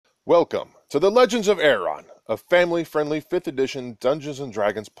Welcome to the Legends of Aeron, a family-friendly 5th edition Dungeons &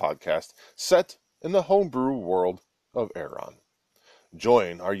 Dragons podcast set in the homebrew world of Aeron.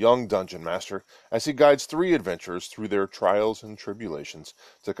 Join our young dungeon master as he guides 3 adventurers through their trials and tribulations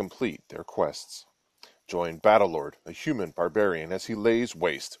to complete their quests. Join Battlelord, a human barbarian, as he lays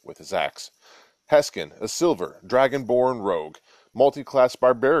waste with his axe. Heskin, a silver, dragonborn rogue, multi-class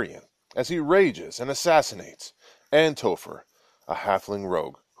barbarian, as he rages and assassinates. And Topher, a halfling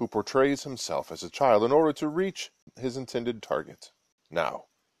rogue, who portrays himself as a child in order to reach his intended target. Now,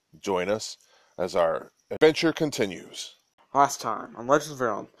 join us as our adventure continues. Last time on Legends of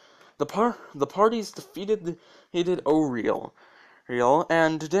Aeron, the parties defeated Oriel,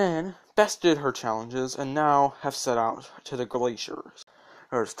 and then bested her challenges, and now have set out to the glaciers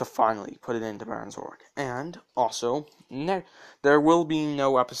to finally put it into Baronzorg. And also, there will be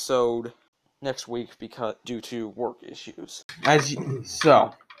no episode next week due to work issues.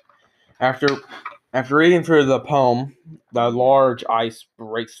 After reading through the poem, the large ice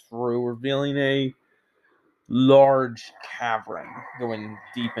breaks through, revealing a large cavern going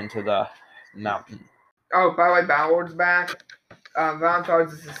deep into the mountain. Oh, by the way, Battlelord's back.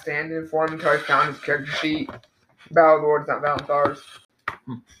 Valentar's is a stand-in for him until I found his character sheet. Battlelord's not Valentar's.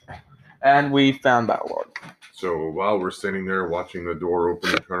 And we found Battlelord. So while we're standing there watching the door open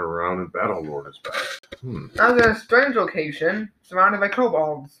and turn around, and Battlelord is back. I was in a strange location, surrounded by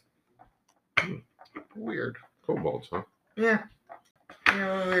kobolds. Weird. Kobolds, huh? Yeah.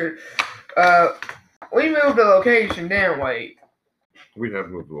 Weird. We moved the location, didn't we? We have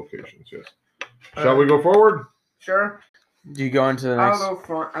moved locations, yes. Shall we go forward? Sure. Do you go into the next? I'll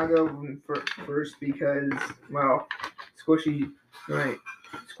go first because, well, squishy, right?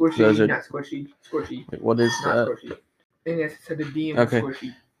 Squishy, not squishy. Squishy. Wait, what is not that? Squishy. And yes, it said the DM Okay.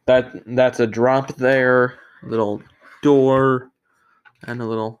 squishy. That's a drop there, little door, and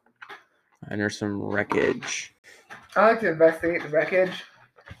there's some wreckage. I like to investigate the wreckage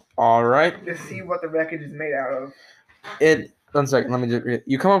All right. to see what the wreckage is made out of. 1 second. Let me just read.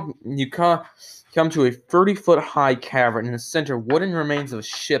 You come to a 30-foot high cavern. In the center, wooden remains of a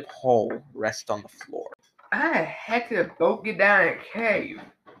ship hull rest on the floor. How the heck did a boat get down in a cave?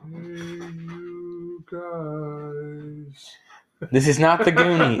 You guys. This is not the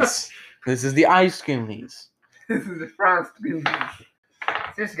Goonies. This is the Ice Goonies. This is the France Goonies.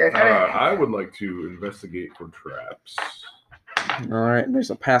 Seriously, guys, how the heck? I would like to investigate for traps. All right. There's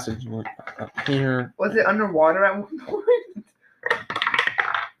a passage up here. Was it underwater at one point?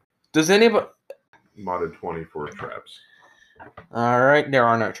 Does anybody? Modded 20 for traps. All right. There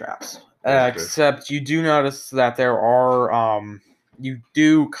are no traps. Okay. Except you do notice that there are. You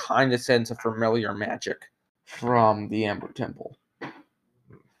do kind of sense a familiar magic from the Amber Temple.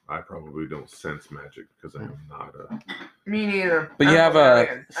 I probably don't sense magic because I am not a... Me neither. But you I'm have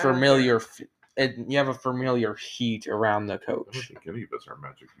barbarian. a familiar heat around the I don't coach. think any of us are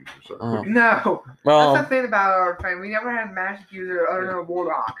magic users. So Oh. No. Well, That's the thing about our friend. We never had a magic user other than a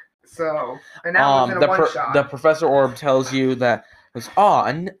warlock. So, and that was in a one-shot. the Professor Orb tells you that it's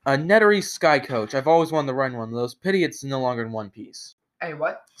a Nettery Sky Coach. I've always wanted to run one of those. Pity it's no longer in one piece. Hey,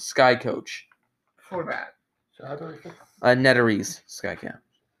 what? Sky Coach. For that. So how do I fix Nettery's Sky Coach.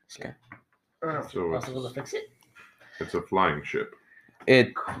 Sky. Oh. So it? Possible to fix it? it's a flying ship.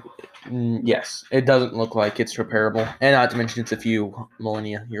 Yes, it doesn't look like it's repairable, and not to mention it's a few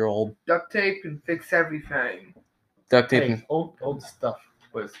millennia year old. Duct tape can fix everything. Duct tape. Hey, old stuff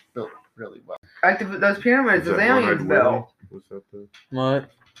was built really well. Like those pyramids, Was those that aliens One-Eyed built. Willy? Was that the... What?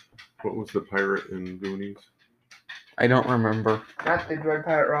 What was the pirate in Goonies? I don't remember. Not the Dread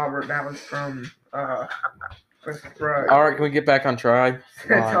Pirate Robert. That was from Princess Bride. All right, can we get back on try?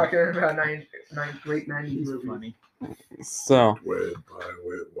 Talking about late 90s He's movies. funny. So Wed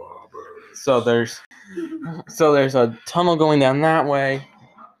Pirate Robert. So there's a tunnel going down that way,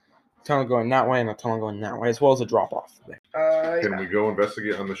 tunnel going that way, and a tunnel going that way, as well as a drop off there. Can we go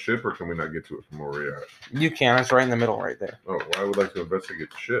investigate on the ship, or can we not get to it from where we're at? You can. It's right in the middle, right there. Oh, well, I would like to investigate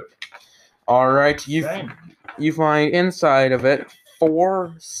the ship. All right, Same. you find inside of it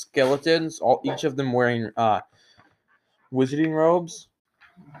 4 skeletons, each of them wearing wizarding robes.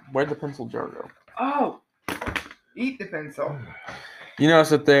 Where'd the pencil jar go? Oh! Eat the pencil. You notice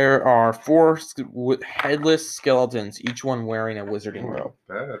that there are 4 headless skeletons, each one wearing a wizarding robe.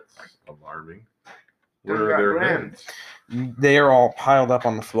 That's alarming. They've Where got are their rams. heads? They are all piled up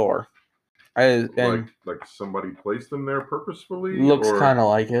on the floor. And Like somebody placed them there purposefully? looks or... kind of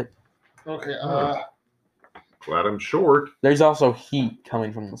like it. Okay, Glad I'm short. There's also heat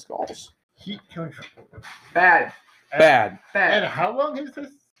coming from the skulls. heat coming from... Bad. Bad. And Bad. how long is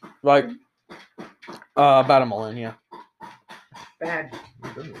this? Like, about a millennia. Bad.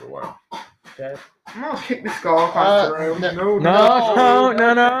 It's been a little while. That, I'm gonna kick the skull across the room. No,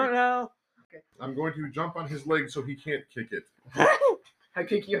 No. I'm going to jump on his leg so he can't kick it. I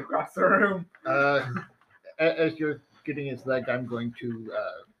kick you across the room. as you're getting his leg, I'm going to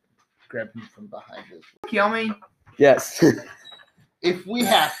grab him from behind us. Kill me. Yes. If we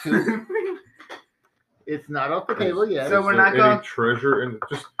have to. It's not off the table yet. So Is we're there not any going- treasure in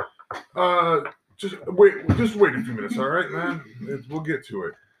just wait a few minutes, all right, man. We'll get to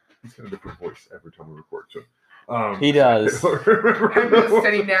it. He's got a different voice every time we record, so He does. I'm just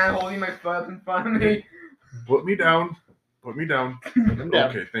sitting down, holding my foot up in front of me. Put me down. Put me down. I'm down.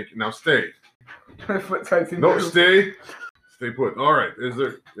 Okay, thank you. Now stay. My foot tries to No, move. stay. Stay put. All right. Is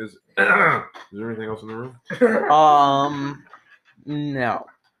there anything else in the room? No.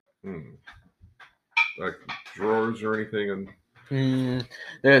 Like drawers or anything? And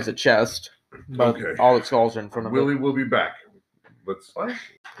There's a chest, but Okay. all the skulls are in front of Willie it. will be back. Let's. What?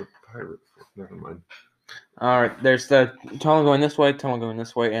 The pirate. Never mind. All right, there's the tunnel going this way, tunnel going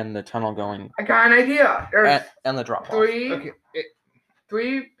this way, and the tunnel going I got an idea. There's and the drop off.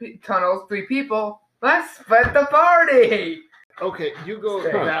 three tunnels, 3 people. Let's split the party. Okay, you go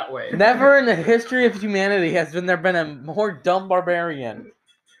Huh. that way. Never in the history of humanity has there been a more dumb barbarian.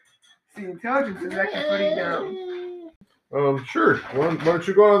 See, intelligence is actually pretty dumb. Sure. Why don't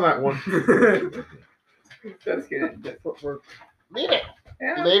you go on that one? Just kidding. That's what we're. Leave it.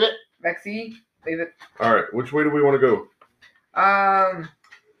 Yeah. Leave it. Lexi, leave it. All right. Which way do we want to go?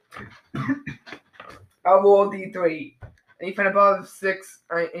 I'll roll D3. Anything above 6,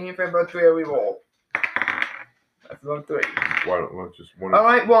 anything above 3, I reroll. That's above 3. Why don't just one?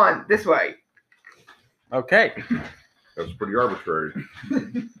 Alright, 1. This way. Okay. That's pretty arbitrary.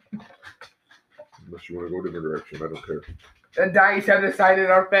 Unless you want to go a different direction, I don't care. The dice have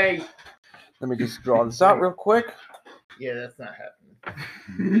decided our fate. Let me just draw this out real quick. Yeah, that's not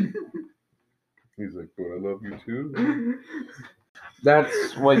happening. He's like, but I love you too.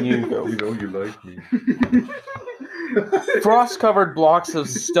 That's what you go. You know you like me. Frost-covered blocks of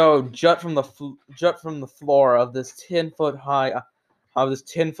stone jut from the floor of this 10-foot high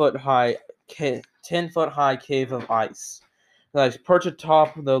cave of ice. Perched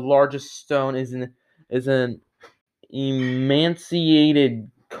atop the largest stone is an emaciated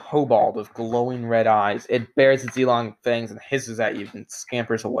kobold with glowing red eyes. It bares its elongated fangs and hisses at you and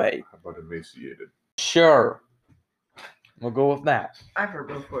scampers away. How about emaciated? Sure, we'll go with that. I've heard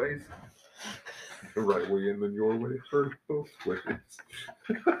both ways. The right way and then your way. Heard both ways.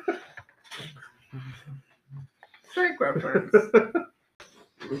 Strike reference.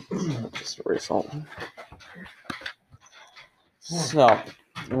 Just a result. So,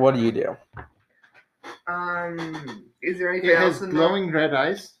 what do you do? Is there anything It else has in glowing red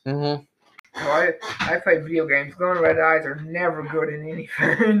eyes. Mm-hmm. there? Oh, I play video games. Glowing red eyes are never good in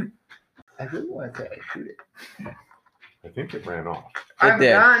anything. I really want to say I shoot it. I think it ran off. I'm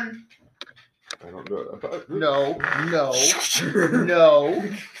did. done. I don't know. No, no,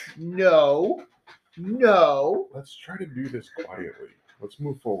 no, no. Let's try to do this quietly. Let's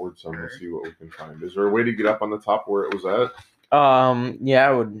move forward some and see what we can find. Is there a way to get up on the top where it was at? Yeah,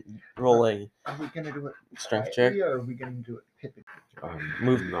 I would roll a Are we gonna do it strength check. quietly, or are we gonna do it Pippin?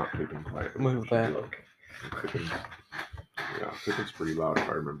 Move- Not Pippin quietly. move that. Pippin's, yeah, Pippin's pretty loud if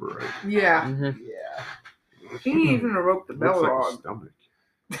I remember right. Yeah. Mm-hmm. Yeah. He even wrote the Looks like a Balrog. stomach.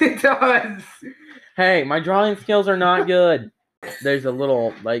 It does. Hey, my drawing skills are not good. There's a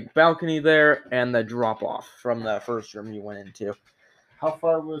little balcony there and the drop off from the first room you went into. How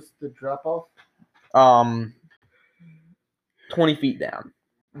far was the drop off? 20 feet down,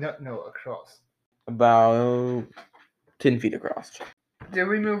 No, across. about 10 feet across. Did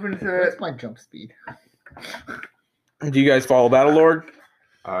we move into What's my jump speed? Do you guys follow Battlelord?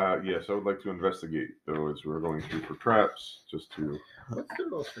 Yes, I would like to investigate those. We're going to for traps, just to. What's the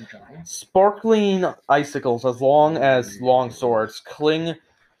rules for jumping? Sparkling icicles as long as long swords cling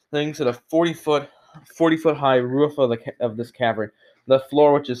to the 40-foot high roof of this cavern. The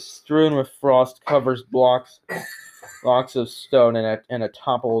floor, which is strewn with frost, covers blocks of stone and a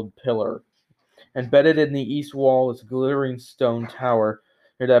toppled pillar. Embedded in the east wall is a glittering stone tower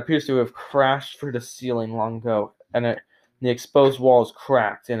that appears to have crashed through the ceiling long ago, and the exposed wall is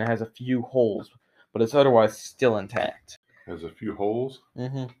cracked and it has a few holes, but it's otherwise still intact. Has a few holes.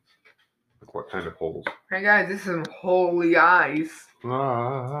 Mm-hmm. Like what kind of holes? Hey guys, this is some holy ice.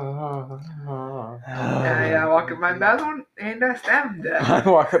 Ah. And I walk up my battle and I stab him to death. I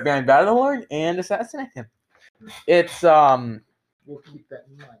walk up behind Battlelord and assassinate him. It's We'll keep that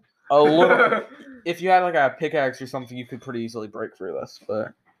in mind. a little. If you had a pickaxe or something, you could pretty easily break through this.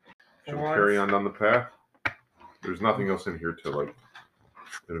 But Should we carry on down the path? There's nothing else in here to like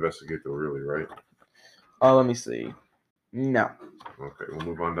investigate, though, really, right? Let me see. No. Okay, we'll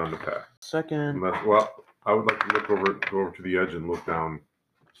move on down the path. Second. Well, I would like to go over to the edge and look down,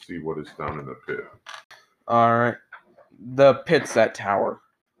 see what is down in the pit. All right. The pit's that tower.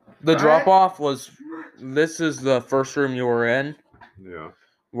 The drop off was. This is the first room you were in. Yeah.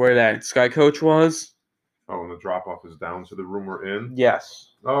 Where that sky coach was. Oh, and the drop off is down to the room we're in.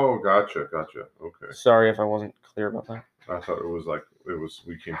 Yes. Oh, gotcha. Okay. Sorry if I wasn't clear about that. I thought it was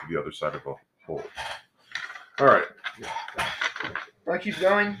we came to the other side of a hole. All right. I keep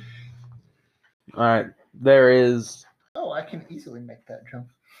going. All right. There is. Oh, I can easily make that jump.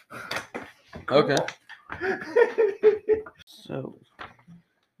 Okay. So.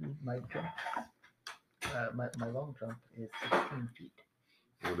 My jump. My long jump is 16 feet.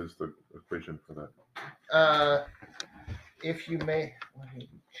 What is the equation for that? If you make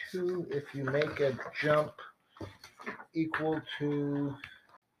a jump equal to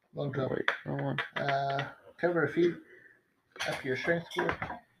long jump, Wait, hold on. cover a feet up your strength score.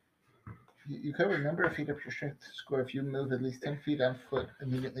 You cover a number of feet up your strength score if you move at least 10 feet on foot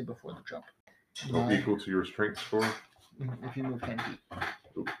immediately before the jump. Equal to your strength score? If you move 10 feet.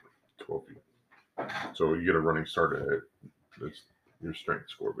 Ooh, 12 feet. So you get a running start at it. That's your strength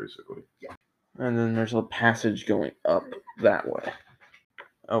score, basically. Yeah. And then there's a passage going up that way.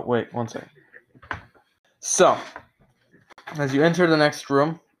 Oh, wait, one second. So, as you enter the next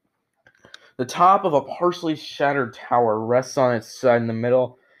room, the top of a partially shattered tower rests on its side in the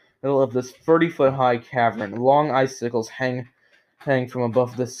middle of this 30-foot high cavern. Long icicles hang from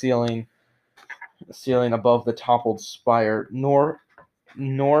above the ceiling above the toppled spire. North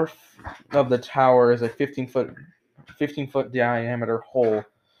of the tower is a 15-foot diameter hole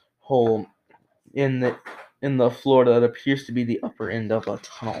in the floor that appears to be the upper end of a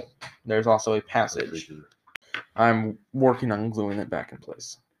tunnel. There's also a passage. I'm working on gluing it back in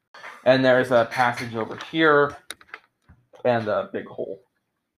place. And there's a passage over here and a big hole.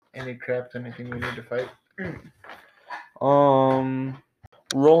 Any traps, anything we need to fight? Roll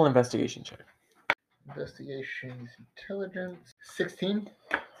an investigation check. Investigation is intelligence. 16.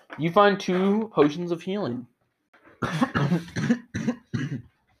 You find 2 potions of healing.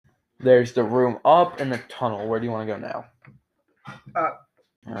 There's the room up and the tunnel. Where do you want to go now? Up.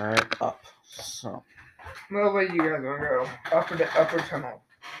 Alright, up. So. What way you guys want to go? Upper tunnel.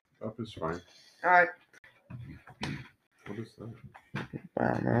 Up is fine. Alright. What is that? I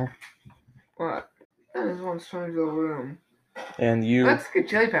don't know. What? That is one strange little room. And you. That's a good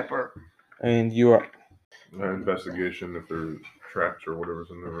chili pepper. And you are. Investigation if there's traps or whatever's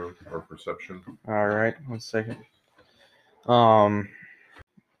in the room, or perception. Alright, 1 second.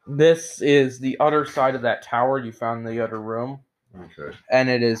 This is the other side of that tower. You found the other room. Okay. And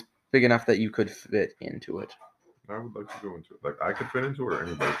it is big enough that you could fit into it. I would like to go into it. Like, I could fit into it, or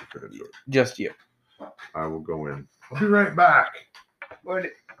anybody could fit into it. Just you. I will go in. I'll be right back. What?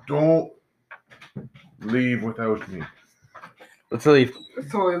 Don't leave without me. Let's leave.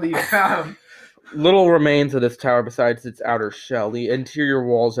 Totally leave. Little remains of this tower besides its outer shell. The interior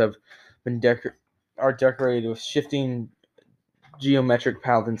walls have been decorated with shifting geometric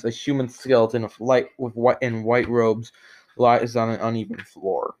patterns. A human skeleton of white robes lies on an uneven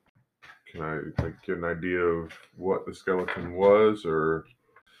floor. Can I get an idea of what the skeleton was, or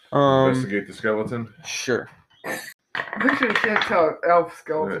investigate the skeleton? Sure. I'm pretty sure you can't tell an elf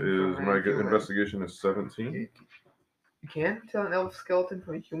skeleton. That is my good investigation is 17. You can't tell an elf skeleton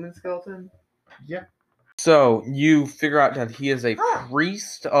from a human skeleton? Yeah. So you figure out that he is a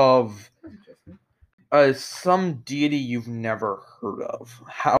priest of That's interesting. some deity you've never heard of.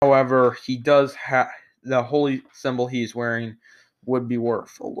 However, he does have the holy symbol he's wearing would be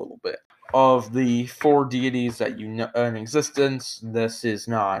worth a little bit. Of the 4 deities that you know in existence, this is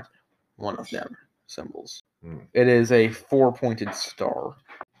not one of them symbols. It is a 4-pointed star.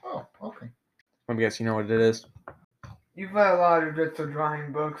 Oh, okay. I guess you know what it is. You've read a lot of bits of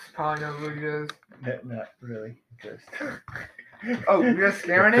drawing books, probably know who it is. Not really. Just. Oh, you're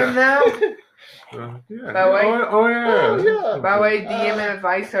scaring him now? Yeah. By the way, Oh yeah. Yeah. by the way, DM and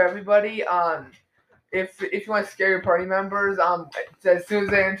advice to everybody. If you want to scare your party members, as soon as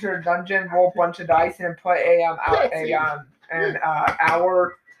they enter a dungeon, roll a bunch of dice and put an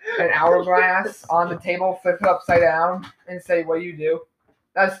hourglass on the table, flip it upside down, and say what you do.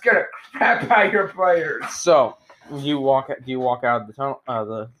 That's scare the crap out of your players. So you walk out of the tunnel,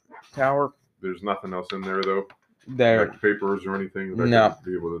 the tower. There's nothing else in there though. There, Like papers or anything that No. I can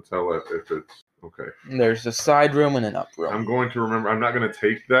be able to tell if it's okay. there's a side room and an up room. I'm going to remember. I'm not going to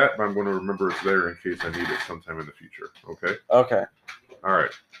take that, but I'm going to remember it's there in case I need it sometime in the future. Okay. Okay. All right.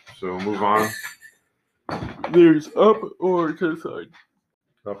 So move on. There's up or to the side.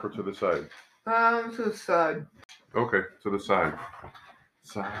 Up or to the side? To the side. Okay, to the side.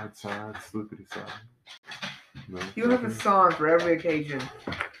 Side, slippity side. No, You have a nothing? song for every occasion.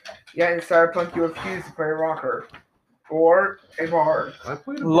 Yet in Cyberpunk, you refuse to play a rocker or a bar. I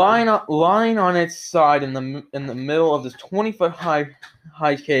played a Lying on its side in the middle of this 20-foot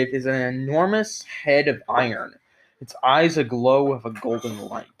high cave is an enormous head of iron. Its eyes aglow with a golden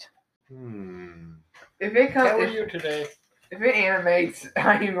light. If it How are comes, you today? if it animates,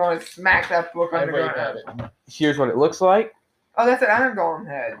 I'm going to smack that book I on the wave at ground. it. Here's what it looks like. Oh, that's an iron golem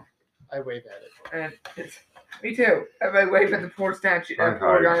head. I wave at it. And it's me too. Everybody wave at the poor statue, Try that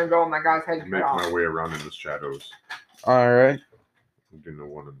poor hide. iron golem. That guy's head cut Make off. my way around in the shadows. All right. I do not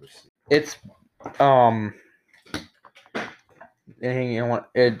want to miss. It's anything you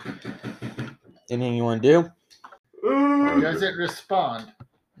want to do? Does it respond?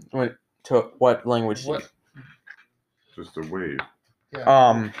 Wait, to what language? What? Just a wave.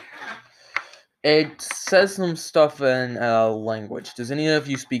 Yeah. It says some stuff in language. Does any of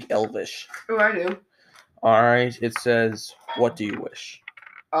you speak Elvish? Oh, I do. All right. It says, "What do you wish?"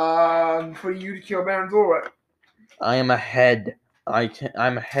 For you to kill Baron Zora. I am ahead.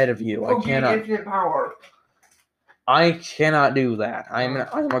 I'm ahead of you. Oh, I cannot. infinite power. I cannot do that. I'm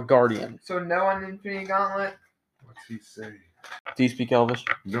a guardian. So no on Infinity Gauntlet. What's he say? Do you speak Elvish?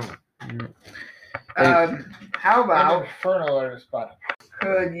 No. How I'm about Inferno at a spot.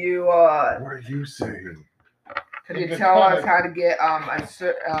 could you What are you saying? could you Good tell us point. how to get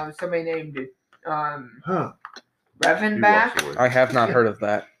somebody named Huh? Revan He back? walks away. I have not heard of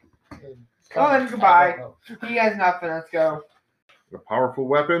that. Oh, then goodbye. He has nothing. Let's go. A powerful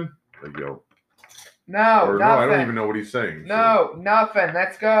weapon? I go. No, Or nothing. no, I don't even know what he's saying. so- No, nothing.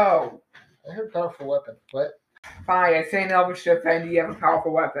 Let's go. I heard powerful weapon. What? Fine. I say an Elvish to offend you. You have a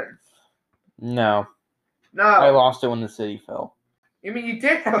powerful weapon. No, No. I lost it when the city fell. You mean you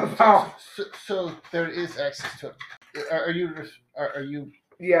did have a power? So there is access to it. Are you?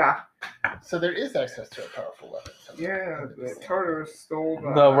 Yeah. So there is access to a powerful weapon. Yeah. The Tartarus stole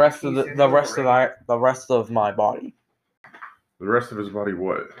The rest of piece the rest of my body. The rest of his body,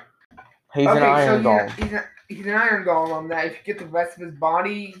 what? He's an iron golem. He's an iron golem. That if you get the rest of his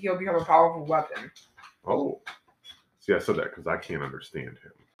body, he'll become a powerful weapon. Oh. See, I said that because I can't understand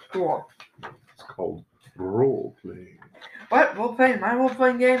him. Cool. It's called role playing. What? My role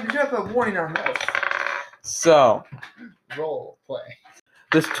playing game? Did you have a warning on this? So, Role play.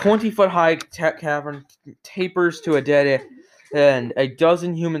 this 20-foot high cavern tapers to a dead end. A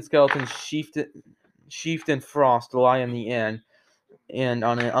dozen human skeletons sheathed in frost lie in the end and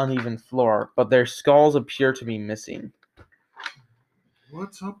on an uneven floor, but their skulls appear to be missing.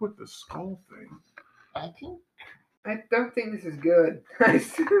 What's up with the skull thing? I don't think this is good. I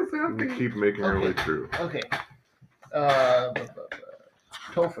still don't We think. keep making our way Okay. through. Okay.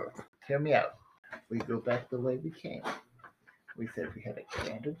 Topher, hear me out. We go back the way we came. We said we had a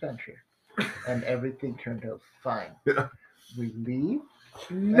grand adventure, and everything turned out fine. Yeah. We leave,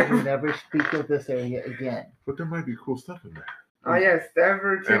 and we never speak of this area again. But there might be cool stuff in there. Oh yes, the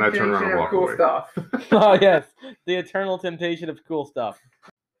ever And I turn around and temptation of walk cool away. stuff. Oh yes, the eternal temptation of cool stuff.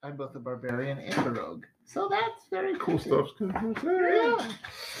 I'm both a barbarian and a rogue, so that's very Cool cool. stuff's Yeah.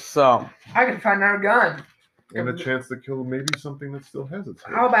 So, I can find our gun. And a chance to kill maybe something that still has its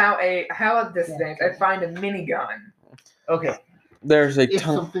head. How about this thing? I find a minigun. Okay. there's a If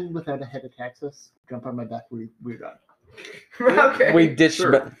ton. something without a head attacks us, jump on my back. We're done. Okay. We ditched.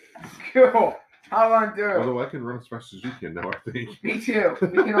 Sure. Cool. How long do? Although I can run as fast as you can now, I think. Me too. We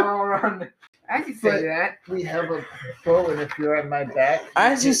can all run. I can say But- that. We have a bow, and if you're on my back,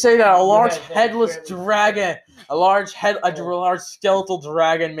 As you say that, a large have that headless fairly- dragon, a large skeletal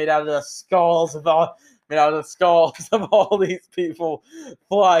dragon made out of the skulls of all these people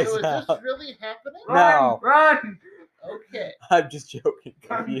flies So is this out. really happening? No. Run! Okay. I'm just joking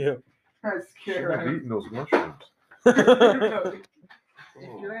with you. That's Should have scary. eaten those mushrooms.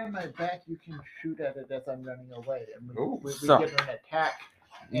 If you're on my back, you can shoot at it as I'm running away, and Oh. we So- get an attack.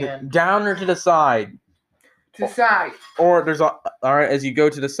 And Down or to the side, To side. or there's all right. As you go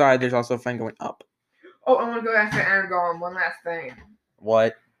to the side, there's also a thing going up. Oh, I want to go after Iron Golem. One last thing.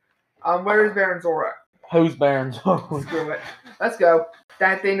 What? Where is Baron Zora? Who's Baron Zora? Screw it. Let's go.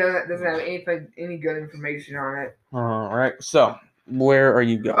 That thing doesn't have any good information on it. All right. So, where are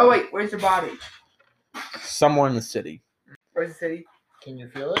you going? Oh wait, where's your body? Somewhere in the city. Where's the city? can you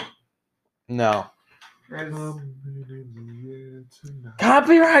feel it? No. Where's Coming in the air tonight.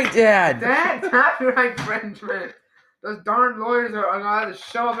 Copyright, Dad. that copyright infringement? Those darn lawyers are allowed to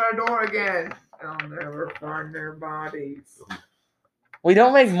show up at our door again. I'll never find their bodies. We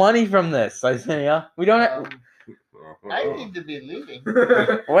don't make money from this, Isaiah. We don't. I need to be leaving.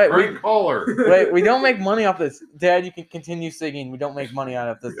 Wait, caller. wait. We don't make money off this. Dad, you can continue singing. We don't make money out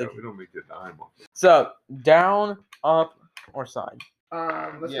of this. Yeah, we don't make a dime off it. So down, up, or side.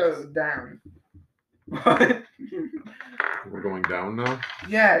 Let's Yes. go down. What? We're going down now?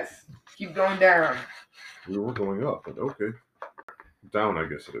 Yes. Keep going down. We were going up, but okay. Down, I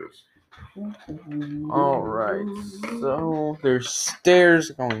guess it is. All right. So there's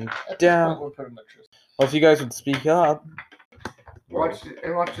stairs going At this down. point, we're pretty much just- Well, if you guys would speak up. Watch the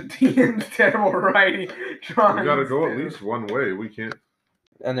DM's terrible writing. We Drawing. gotta go at least one way. We can't.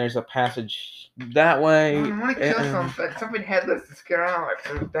 And there's a passage that way. I want to kill and- something headless to scare Alex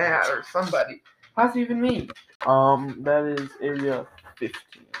or Dad or somebody. Possibly even me. That is area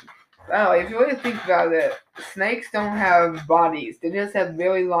 15. Oh, if you really think about it, snakes don't have bodies. They just have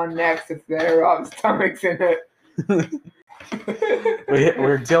really long necks with their stomachs in it.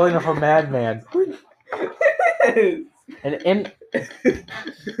 We're dealing with a madman. And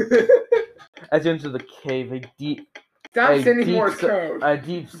as you enter the cave, Stop A sending deep more su- code.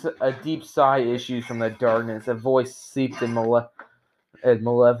 a deep sigh issues from the darkness. A voice seeped in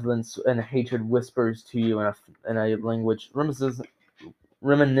malevolence and hatred whispers to you in a language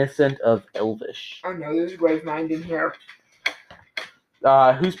reminiscent of Elvish. Oh no, there's a grave mind in here.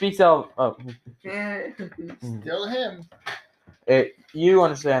 Who speaks Elf? Oh, Still him. you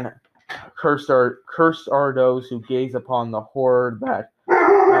understand. Cursed are those who gaze upon the horror that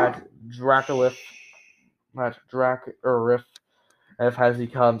Dracarif has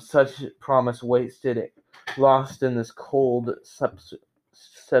become. Such promise wasted, lost in this cold sepulchre.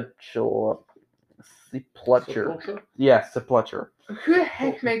 Sepulchre? Yes, sepulchre. Who the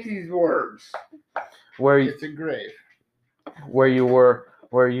heck makes these words? Where It's a grave. you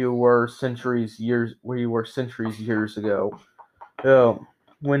were centuries years ago. Oh,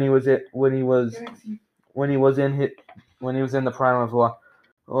 when he was in the prime of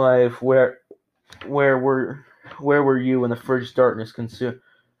life, where were you when the frigid darkness consumed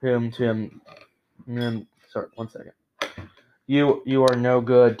him? Sorry, 1 second. You are no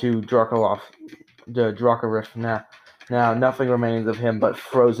good to Dracarif now. Now nothing remains of him but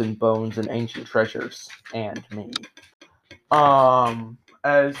frozen bones and ancient treasures, and me.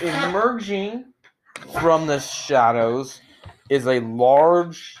 As emerging from the shadows is a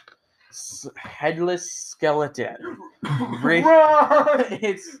large, headless skeleton. Run!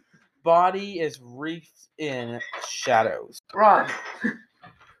 Its body is wreathed in shadows. Run!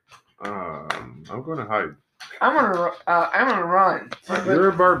 I'm gonna hide. I'm gonna run. You're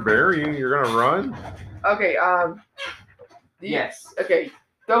a barbarian. You're gonna run? Okay. Yes. Okay.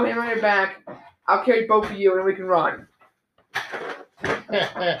 Throw him on your back. I'll carry both of you, and we can run.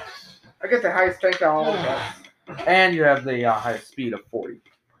 I get the highest strength out of all of us. And you have the highest speed of 40.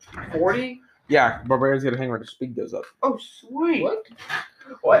 40? Yeah, barbarians get a hang where the speed goes up. Oh, sweet. What?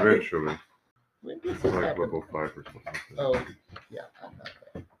 What? Eventually. When does this Like happen? level 5 or something. Oh, yeah. I'm not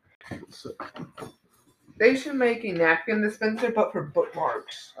there. So, They should make a napkin dispenser, but for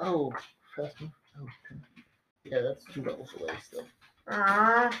bookmarks. Oh, fast move. Oh, okay. Yeah, that's 2 levels away still.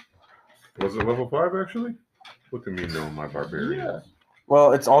 was it level 5 actually? What do you mean, no, my barbarians? Yeah.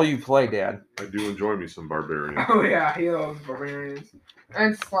 Well, it's all you play, Dad. I do enjoy me some barbarians. Oh yeah, he loves barbarians.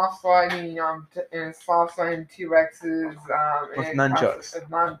 And sloth sliding, T-Rexes, With and nunchucks.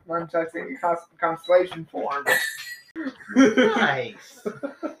 Nunchucks in constellation form. Nice.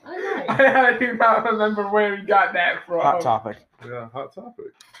 I like. I do not remember where we got that from. Hot topic. Yeah, hot topic.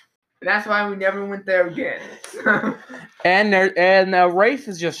 And that's why we never went there again. And Wraith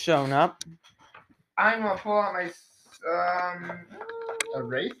has just shown up. I'm gonna pull out my A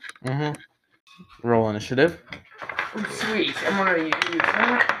wraith? Mm-hmm. Roll initiative. sweet. I'm gonna use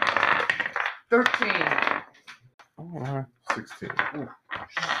 13. 16.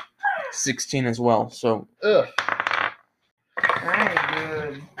 16 as well. So Ugh. Alright,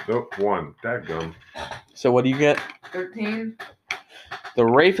 good. Nope, 1. Dadgum. what do you get? 13. The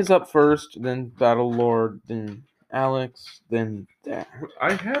Wraith is up first, then Battle Lord, then Alex, then Dad.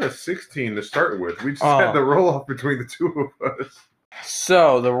 I had a 16 to start with. We just Oh. had the roll off between the two of us.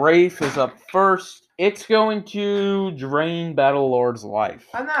 So the Wraith is up first. It's going to drain Battle Lord's life.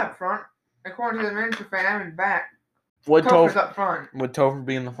 I'm not up front. According to the miniature fan, I'm in the back. Would Topher's Topher up front.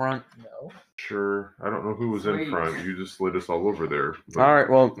 be in the front? No. Sure. I don't know who was in Sweet. front. You just slid us all over there. But All right.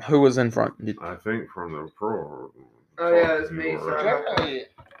 Well, who was in front? I think from the pro. Oh, yeah, it's me, you so were- Generally,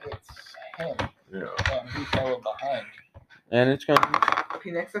 it's him, Yeah. and we follow behind. And it's going to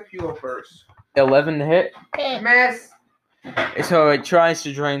Okay, next up, you go first. 11 to hit. Eh, Miss! So it tries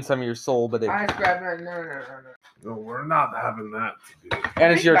to drain some of your soul, but it I just grabbed it. No. No, we're not having that to do.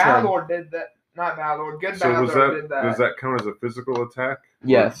 And it's your turn. Battlelord did that. Not Battlelord. Good So Battlelord did that. does that count as a physical attack? Or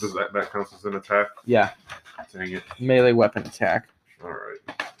Yes. Does that count as an attack? Yeah. Dang it. Melee weapon attack. All right.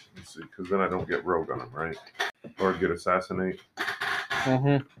 Let's see, because then I don't get rogue on him, right? Or get assassinate.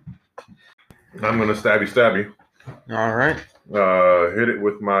 Mm-hmm. I'm gonna stabby. All right. Hit it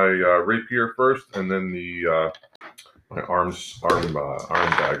with my rapier first, and then the my arm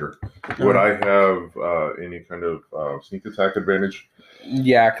dagger. Would I have any kind of sneak attack advantage?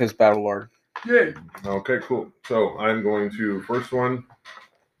 Yeah, because Battlelord. Good. Okay, cool. So I'm going to first one.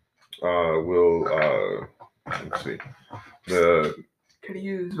 Let's see. The Could I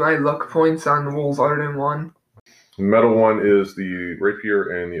use my luck points on the rules other than one? metal one is the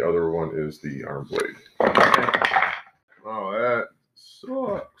rapier, and the other one is the arm blade. Oh, that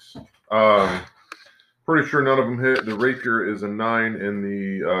sucks. Pretty sure none of them hit. The rapier is a 9, and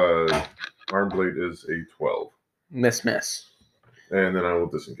the arm blade is a 12. Miss. And then I will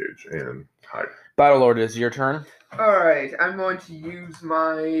disengage and hide. Battlelord, is your turn. Alright, I'm going to use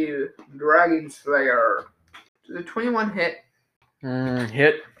my Dragon Slayer. Does a 21 hit?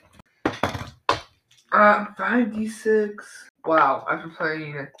 Hit. 5d6. Wow, after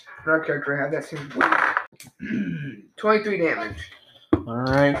playing another character I have, that seems weak. 23 damage. All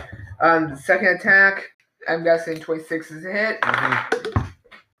right. The second attack, I'm guessing 26 is a hit.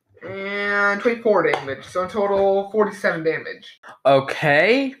 Mm-hmm. And 24 damage. So in total, 47 damage.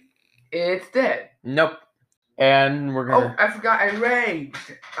 Okay. It's dead. Nope. And we're Oh, gonna. I forgot I raged.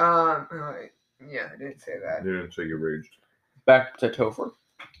 Yeah, I didn't say that. You didn't say you raged. Back to Topher.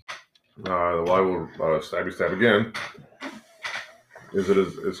 Well, I will stab again.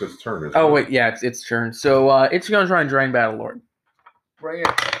 It's his turn, isn't Oh it? wait, yeah, it's its turn. So it's gonna try and drain Battlelord. Bring it.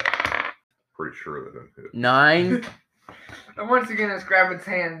 Pretty sure that didn't hit. 9. And once again, just grab its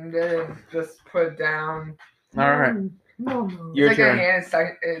hand and just put it down. All right. No. Your It's like turn. a hand.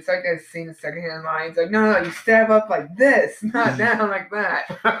 It's like I've seen a secondhand line. It's like, no, you stab up like this, not down like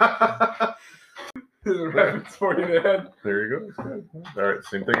that. There's a reference for you there. There you go. It's good. All right,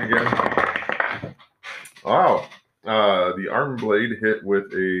 same thing again. Wow. The arm blade hit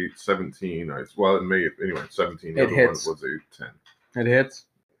with a 17. Well, it may anyway. 17. The It other hits. one was a 10. It hits.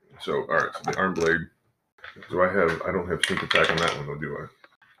 So, all right. So the arm blade. I don't have sneak attack on that one, though, do I?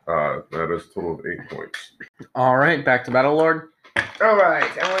 That is a total of 8 points. All right, back to Battlelord. All right,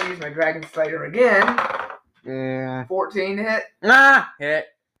 I want to use my Dragon Slayer again. 14 hit. Hit.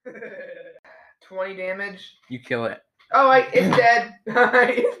 20 damage. You kill it. Oh wait, it's dead.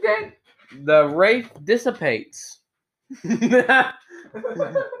 It's dead. The wraith dissipates. Hello,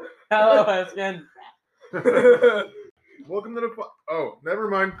 Eskin. Welcome to the. Oh, never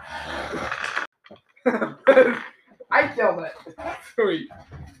mind. I killed it. Sweet.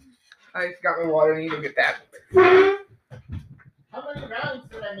 I forgot my water. I need to get that. How many rounds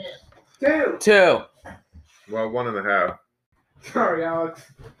did I miss? 2. 2. Well, 1.5. Sorry, Alex.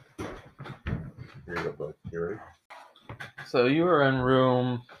 Here you go, bud. You ready? So you are in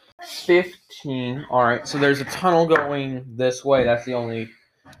room 15. All right. So there's a tunnel going this way. That's the only.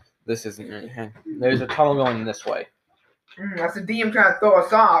 This isn't anything. There's a tunnel going this way. That's the DM trying to throw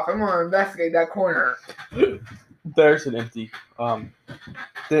us off. I'm gonna investigate that corner. There's an empty.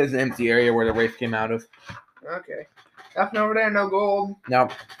 There's an empty area where the wraith came out of. Okay. Nothing over there. No gold. Now.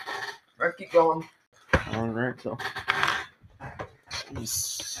 Let's keep going. All right.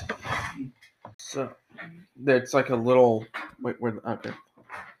 So it's like a little. Wait. Okay.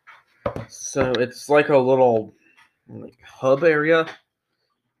 So it's like a little hub area.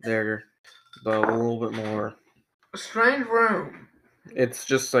 There, but a little bit more. A strange room. It's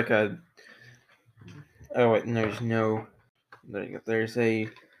just like a. Oh wait, there's no. There you go. There's a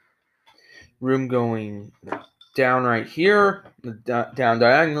room going down right here, down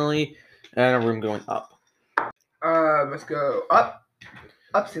diagonally, and a room going up. Let's go up.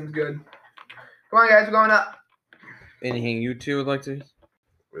 Up seems good. Come on, guys, we're going up. Anything you two would like to?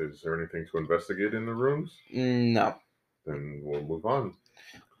 Is there anything to investigate in the rooms? No. Then we'll move on.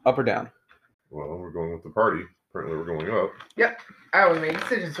 Up or down? Well, we're going with the party. Apparently, we're going up. I would make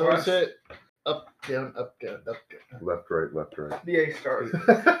decisions So for is us. it up, down, up, down, up, down? Left, right, left, right. The A stars.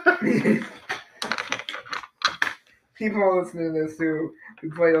 People listening to this who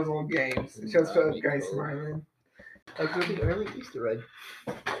play those old games. It's just for the guys smiling. Like with the early Easter egg.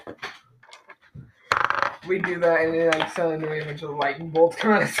 We do that and then like suddenly a bunch of lightning bolts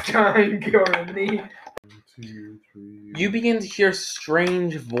come out of the sky and kill everybody. 1, 2, 3. You begin to hear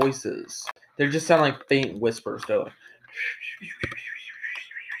strange voices. They just sound like faint whispers. They're like.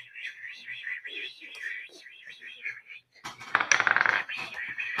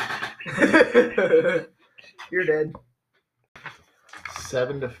 You're dead.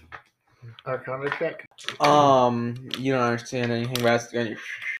 7 to Arcana check. You don't understand anything about it.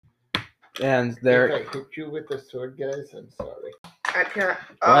 And there. If I hit you with the sword, guys, I'm sorry. I can't.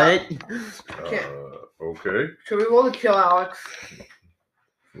 What? Can't. Okay. Should we roll to kill Alex?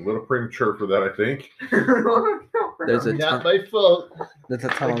 A little premature for that, I think. There's a Not ton. my fault. There's a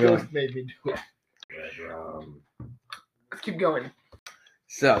The tunnel going. ghost made me do it. Let's keep going.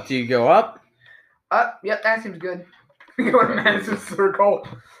 So, do you go up? Yep, that seems good. We go in a massive circle.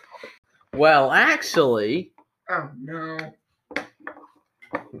 Well, actually, Oh no.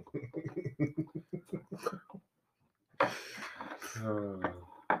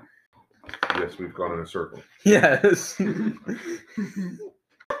 Yes, we've gone in a circle. yes.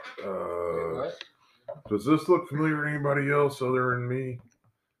 What? Does this look familiar to anybody else other than me?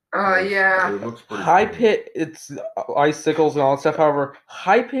 Yeah. It looks pretty High familiar. pitch. It's icicles and all that stuff. However,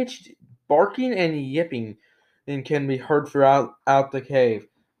 high pitched barking and yipping and can be heard throughout the cave,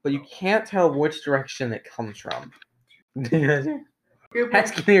 but you can't tell which direction it comes from.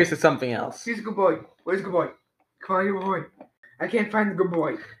 That's clear to something else. He's a good boy. Where's the good boy? Come on, good boy. I can't find the good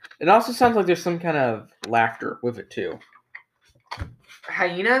boy. It also sounds like there's some kind of laughter with it too.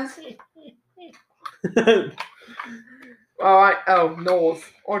 Hyenas? Gnolls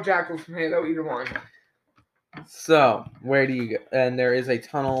or jackals from Halo, either one. So, where do you go? And there is a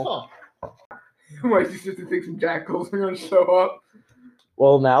tunnel. Oh, Why is just to think some jackals are gonna show up?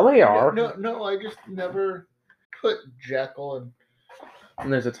 Well, now they are. no, I just never put Jackal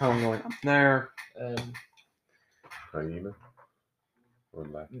And there's a tunnel going up there. and Hyena? Or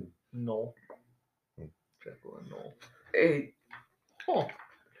Latin? Null. Jackal and Null. Hey, Oh,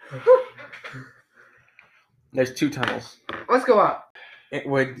 There's 2 tunnels. let's go up. It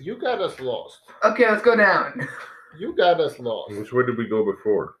would. you got us lost. Okay, let's go down. You got us lost. Which way did we go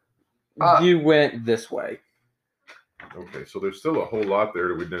before? You went this way. Okay, so there's still a whole lot there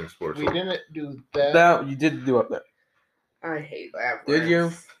that we didn't explore. We So didn't do that. No, you did do up there. I hate labyrinths. Did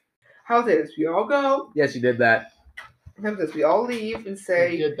you? How's this? We all go. Yes, you did that. How's this? We all leave and We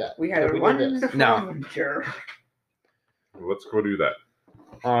say did that. we had So a did this. wonderful No. adventure. let's go do that.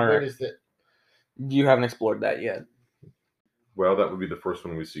 All What right. is it? You haven't explored that yet. Well, that would be the first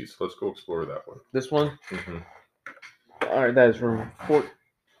one we see. So let's go explore that one. This one. Mm-hmm. All right, that is room 4.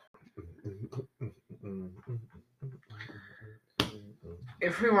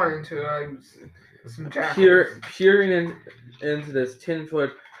 If we wanted to, some jackals. Peering into this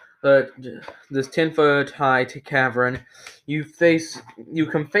 10-foot, this 10-foot high cavern, you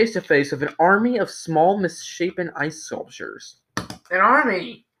come face to face with an army of small, misshapen ice sculptures. An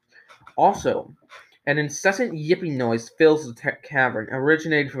army. Also, an incessant yipping noise fills the cavern,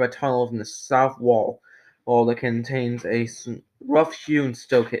 originating from a tunnel in the south wall that contains a rough-hewn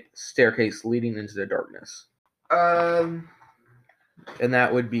staircase leading into the darkness. And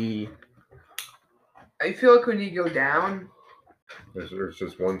that would be. I feel like we need to go down. There's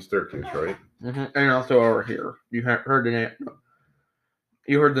just one staircase, right? And also over here. You heard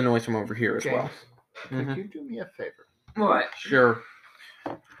the noise from over here as well. Could Mhm. you do me a favor? What? Sure.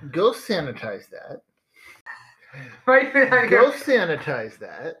 Go sanitize that. Right now, Go sanitize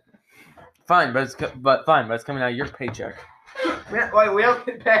that. Fine, but it's coming out of your paycheck. Wait, we don't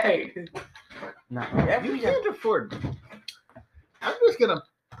get paid. No. You can't afford me. I'm just gonna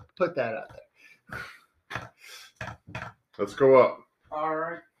put that out there. Let's go up.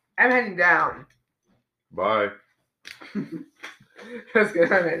 Alright. I'm heading down. Bye. That's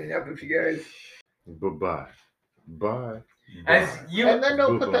good. I'm heading up with you guys. Bye-bye. Bye. As Bye. you. And then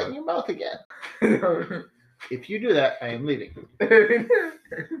don't put that in your mouth again. If you do that, I am leaving.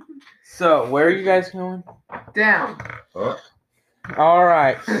 So, where are you guys going? Down. Up All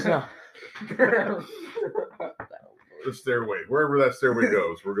right. So, the stairway. Wherever that stairway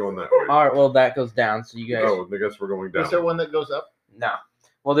goes, we're going that way. all right. Well, that goes down. So you guys. Oh, I guess we're going down. Is there one that goes up? No.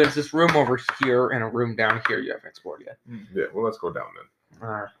 Well, there's this room over here and a room down here you haven't explored yet. Yeah, well, let's go down then.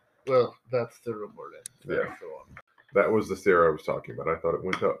 All right. Well, that's the room we're in. Yeah. That was the stair I was talking about. I thought it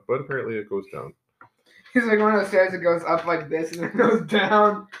went up, but apparently it goes down. He's like one of those stairs that goes up like this and then goes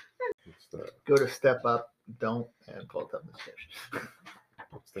down. What's that? Go to step up, don't, and pull it up the stairs.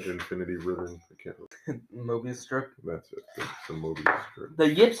 What's that infinity ribbon? I can't. Mobius strip. That's it. That's the Mobius strip.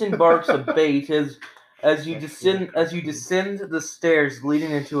 The yips and barks abate as you descend the stairs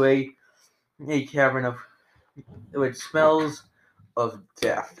leading into a cavern of which smells of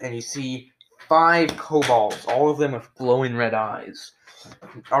death, and you see 5 kobolds, all of them with glowing red eyes.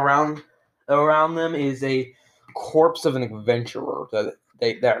 Around them is a corpse of an adventurer that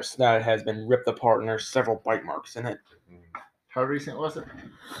has been ripped apart, and there's several bite marks in it. How recent was it?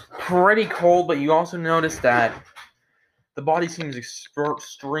 Pretty cold, but you also notice that the body seems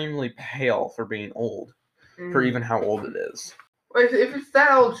extremely pale for being old, for even how old it is. Wait, if it's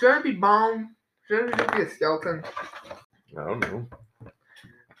that old, shouldn't it be bone? Shouldn't it just be a skeleton? I don't know.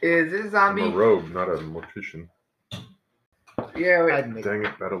 Is it a I'm zombie? a rogue, not a mortician. Yeah, wait. I'd make, Dang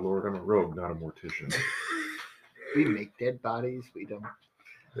it, Battle Lord, I'm a rogue, not a mortician. we make dead bodies. We don't.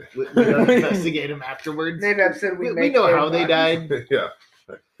 We don't investigate them afterwards. Maybe I've said We know how they died. Yeah,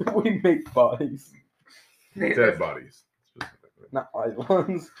 We make bodies, dead bodies. Specifically. not live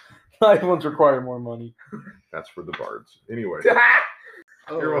ones. Live ones require more money. That's for the bards. Anyway,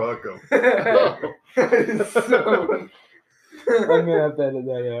 Oh. you're welcome. So, I'm gonna have to edit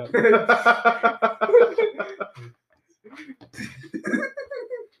that out.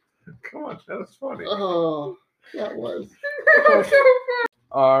 Come on, that was funny. Oh, that was.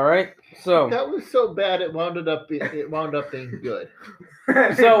 All right, so That was so bad. It wound up being good.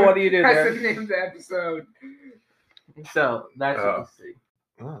 So what do you do That's there? the name of the episode. so that's what you see.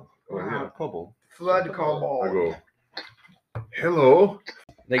 Oh, well, yeah, Pubble. Flood I Cobalt. go, hello.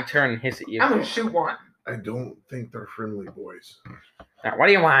 They turn and hiss at you. I'm gonna shoot one. I don't think they're friendly boys. Now, what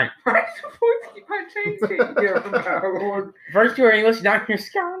do you want? Why does your voice keep on changing here from now on? First you're English, now you're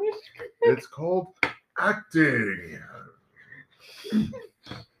Scottish. It's called acting.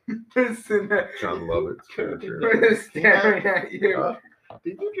 Listen, John Lovett's character. we're staring at you. Huh?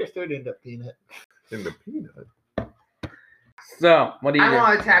 Did you just turn into Peanut? In the peanut. So, what do you I do?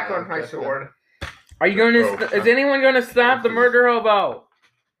 want to attack one with my sword. Are you going to? Is anyone going to stop the murder hobo?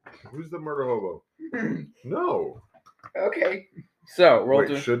 Who's the murder hobo? No. Okay. So, roll Wait,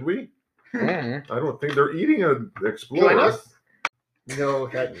 to. should we? Mhm. I don't think they're eating an Join explorer. us? No,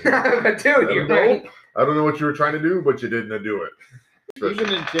 that, But dude, you're No. right. I don't know what you were trying to do, but you didn't do it.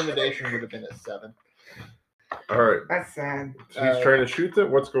 even intimidation would have been a 7. All right. That's sad. So he's trying to shoot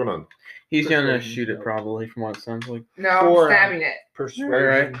them? What's going on? He's going to Persuasion, shoot it no. probably, from what it sounds like. No, I'm Four, stabbing it. Persuasion.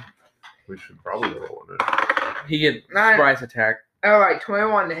 Alright. We should probably roll on it. He gets Nine. surprise attack. Alright,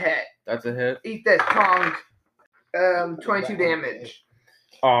 21 to hit. That's a hit. Eat this tongue. 22 damage.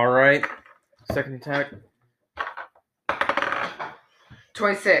 All right. Second attack.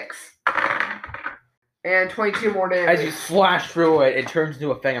 26. And 22 more As you damage. slash through it, it turns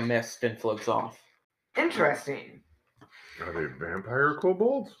into a fang of mist and floats off. Interesting. Are they vampire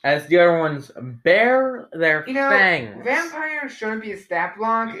kobolds? As the other ones bear their You know, fangs. vampires shouldn't be a stat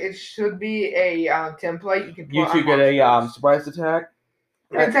block. It should be a template you can put You on two get a monsters. surprise attack.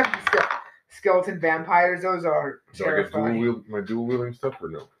 Except for skeleton vampires, those are Do I get terrifying. my dual wielding stuff or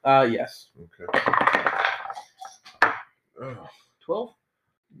no? Yes. Okay. Oh. 12?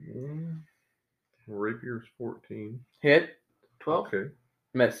 Rapier's 14. Hit. 12? Okay.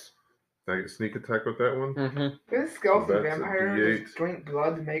 Miss. Did I get sneak attack with that one? Mm-hmm. This skeleton That's a vampire D8. just drink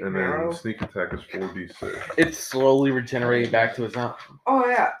blood to make And marrow. then sneak attack is 4d6. It's slowly regenerating back to its own. Oh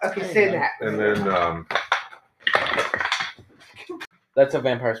yeah, okay, say that. And then That's how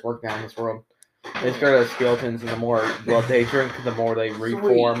vampires work now in this world. They start as skeletons, and the more blood they drink, the more they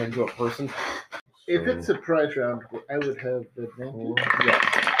reform into a person. If it's surprise round, I would have advantage. Yeah.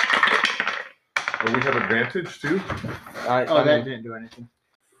 oh, we have advantage too? Oh, that didn't do anything.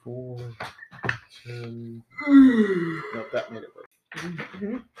 4, 10, Nope, that made it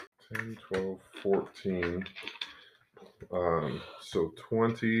work. 10, 12, 14. So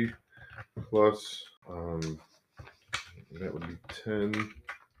 20 plus, that would be 10.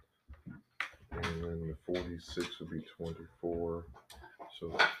 And then the 46 would be 24.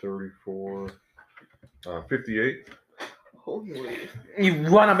 So 34. 58. Holy. You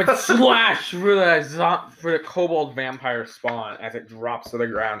run up and slash through the kobold vampire spawn as it drops to the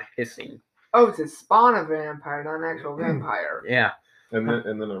ground, hissing. Oh, it's a spawn of vampire, not an actual vampire. Yeah. And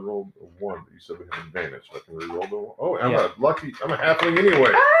then I rolled a 1. You said we have advantage. So I can re-roll the 1. Oh, I'm Yeah. I'm a halfling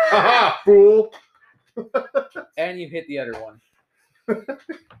anyway. Haha, fool! And you hit the other one.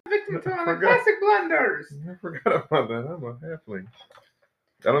 Victim to all the Forgot. classic blunders. I forgot about that. I'm a halfling.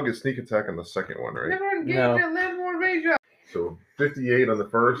 I don't get sneak attack on the second one, right? Never engage No. in land more Rasia. So 58 on the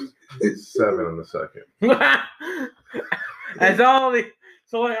first, 7 on the second. As all the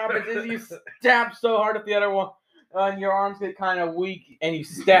so what happens is you stab so hard at the other one, and your arms get kind of weak, and you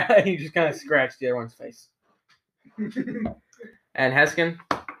stab, and you just kind of scratch the other one's face. And Heskin,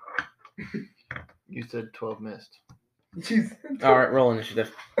 You said 12 missed. Jeez. all right, roll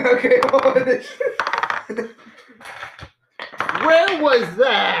initiative. Okay, what was this? Where was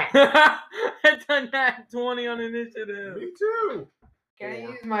that? It's a nat 20 on initiative. Me too. Can I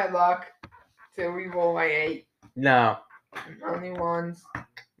use my luck to re-roll my 8? No. Only ones.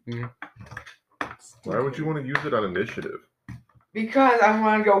 Why would you want to use it on initiative? Because I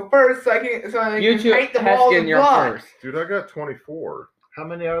want to go first, so I You can two, paint the walls Heskin, in you're blood. first. Dude, I got 24. How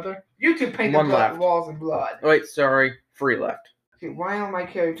many are there? You two paint One the left. walls in blood. Wait, sorry. 3 left. Okay, why are my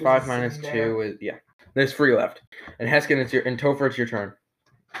characters 5 just minus sitting 2 there? is, yeah. There's 3 left. And Heskin, and Topher, it's your turn.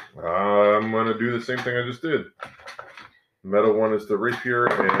 I'm going to do the same thing I just did. Metal one is the rapier,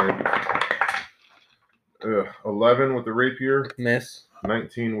 and 11 with the rapier, Miss.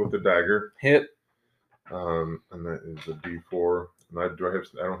 19 with the dagger. Hit. And that is a D4. And I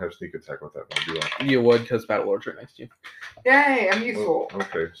don't have sneak attack with that one, do I? You would, because Battle Lord's right next to you. Yay, I'm useful. Oh,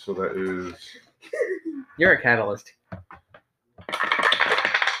 okay, so that is You're a catalyst.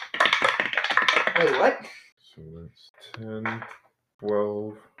 Wait, what? so that's 10,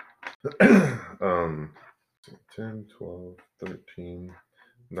 12, 10, 12, 13,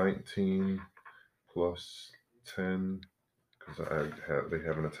 19 plus 10 because they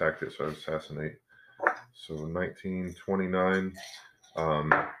haven't attacked it, so I assassinate. So 19, 29,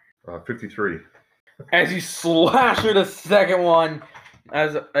 53. As you slash through the second one,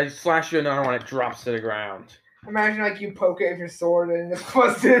 as you slash through another one, it drops to the ground. Imagine like you poke it with your sword and it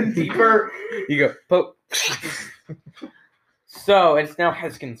puts in deeper. You go, poke. So, it's now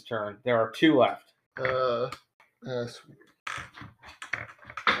Heskin's turn. There are 2 left.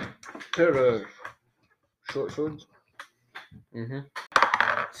 Pair of short swords. Mm-hmm.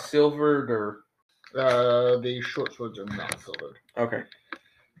 Silvered or... The short swords are not silvered. Okay.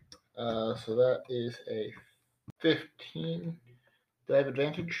 So that is a 15. Do I have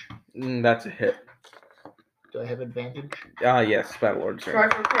advantage? That's a hit. Do I have advantage? Yes, Battle Lord's Try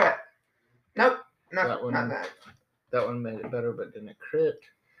turn. for crit. Nope, That one. not that. That one made it better, but didn't crit.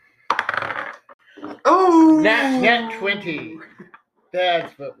 Oh! Nat 20.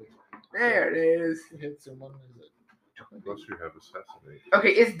 That's what we There it is. hit someone. Is it 20? Unless you have assassinate. Okay,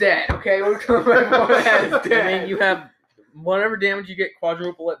 it's dead. Okay, we're talking about that. It's I dead. mean, you have whatever damage you get,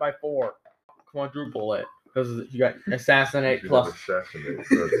 quadruple it by 4. Quadruple it. Because you got assassinate You plus... have assassinate.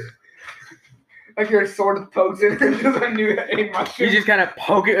 That's, Like your sword pokes it into a new mushroom. You just kind of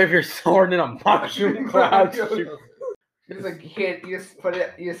poke it with your sword and a mushroom cloud shoots. You just like hit, you just put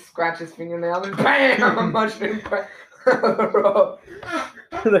it, you just scratch his fingernail and BAM! A mushroom.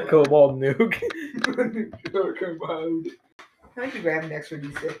 The kobold nuke. How do you grab an extra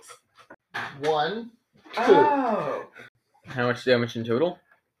d6? 1, 2. Oh! How much damage in total?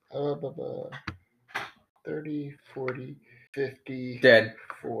 30, 40, 50. Dead.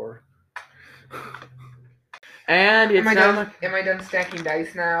 4. And it's now... Am I done stacking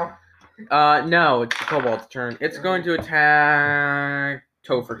dice now? No, it's the kobold's turn. It's going to attack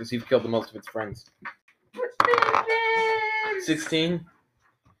Topher because you've killed the most of its friends. 16.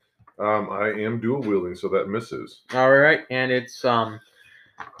 I am dual wielding, so that misses Alright, and it's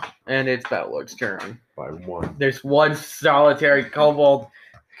Battle Lord's turn. by 1. There's one solitary kobold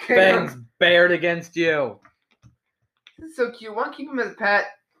fangs bared against you. This is so cute. Want to keep him as a pet?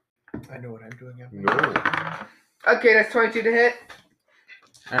 I know what I'm doing. No. Okay, that's 22 to hit.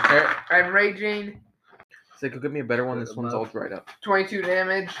 That's it. I'm raging. So go get me a better one. This one's all dried up. 22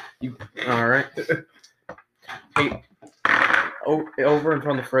 damage. Alright. Hey, over in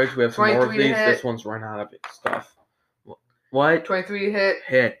front of the fridge, we have some more of 23 to these. hit. This one's run out of stuff. What? 23 to hit.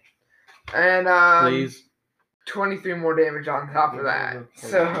 Hit, And please. 23 more damage on top of that.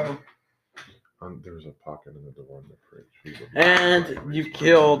 So There's a pocket in the door in the fridge. And you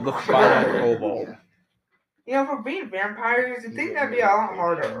killed the final kobold. you know, for being vampires, you'd think that'd be a lot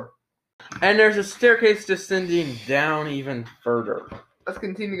harder. And there's a staircase descending down even further. Let's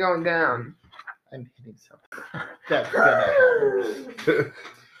continue going down. I'm hitting something. That's gonna happen.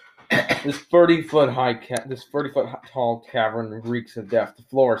 This 30-foot tall cavern reeks of death. The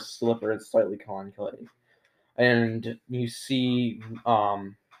floor is slippery and slightly concave. And you see,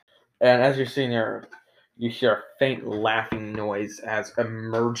 and as you're sitting there, you hear a faint laughing noise as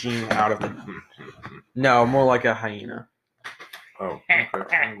emerging out of the... No, more like a hyena. Oh, okay.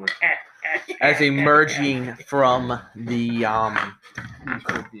 As emerging from the, You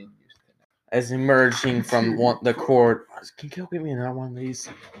could be in use tonight. as emerging from the cord... Can you go get me another one of these?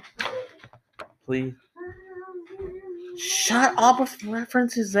 Please? Shut up with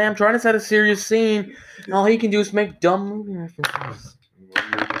references, I'm trying to set a serious scene. And all he can do is make dumb movie references.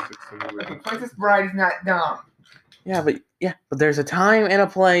 Okay, Princess Bride is not dumb. Yeah, but there's a time and a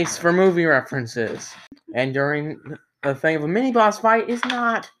place for movie references. And during the thing of a mini boss fight is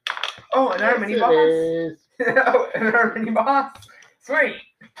not. Oh, another mini boss? Oh, another mini boss? Sweet.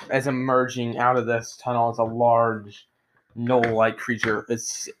 As emerging out of this tunnel is a large gnoll-like creature.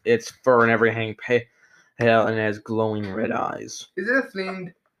 Its fur and everything pale and has glowing red eyes. Is it a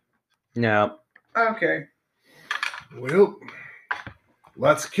fiend? No. Okay. Well,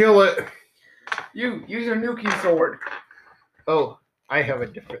 Let's kill it. You use your nuking sword. Oh, I have a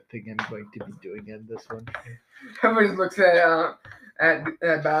different thing I'm going to be doing in this one. Everybody looks at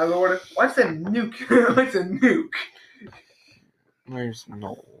Battlelord. What's a nuke? What's a nuke? Where's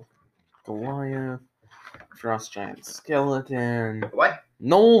Knoll? Goliath. Frost Giant Skeleton. What?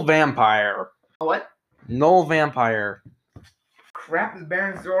 Knoll Vampire. What? Knoll Vampire. Crap is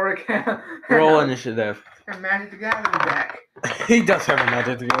Baron Zoric. Roll initiative. And Magic the Gathering deck. He does have a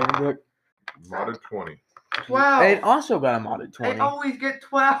Magic the Gathering deck. Modded 20. 12. It also got a modded 20. I always get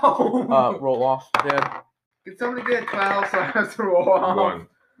 12. Roll off, Dad. Can somebody get 12 so I have to roll off? 1.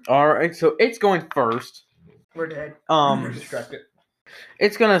 Alright, so it's going first. We're dead. You're distracted.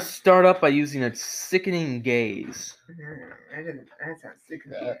 It's gonna start up by using its sickening gaze. That sounds sick.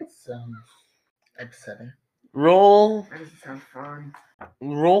 That sounds upsetting. Roll That doesn't sound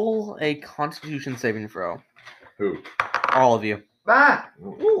fun. a Constitution saving throw. Who? All of you. Ah!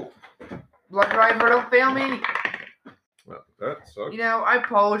 Ooh. Blood Driver, don't fail me. Well, that sucks. You know, I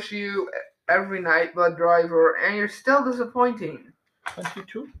polish you every night, Blood Driver, and you're still disappointing.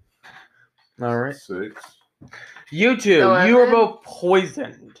 22. Alright. 6. You two, No, you are Evan? both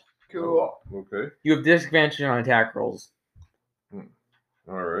poisoned. Cool. Okay. You have disadvantage on attack rolls.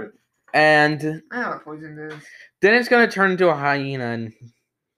 Alright. And I know what poison is. then it's gonna turn into a hyena. And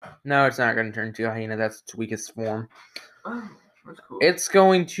no, it's not gonna turn into a hyena. That's its weakest form. Oh, that's cool. It's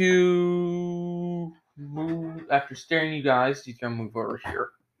going to move after staring you guys. He's gonna move over here,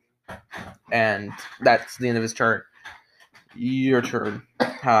 and that's the end of his turn. Your turn,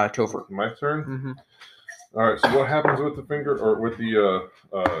 Topher. My turn? Mm-hmm. Alright, so what happens with the finger, or with the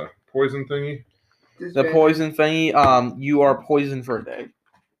poison thingy? The poison thingy. You are poisoned for a day.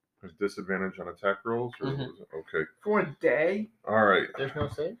 There's disadvantage on attack rolls? Or Mhm. Okay. For a day? Alright. There's no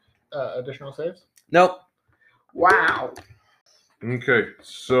save? Additional saves? Nope. Wow. Okay,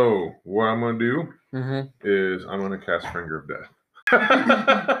 so what I'm going to do Mm-hmm. is I'm going to cast Finger of Death.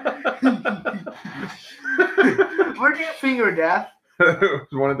 Where'd you get Finger Death? It was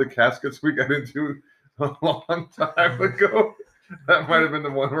one of the caskets we got into a long time ago. That might have been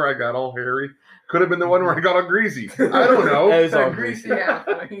the one where I got all hairy. Could have been the one where I got all greasy. I don't It know. was all Greasy greasy.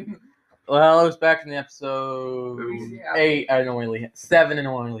 halfling. Well, it was back in the episode Greasy 8. I don't really 7 and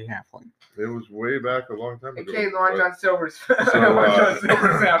only halfling. It was way back a long time ago. Okay, Long but John Silver's. So, Long John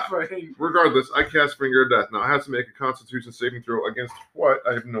Silver's halfling. regardless, I cast Finger of Death. Now, I have to make a Constitution saving throw against what?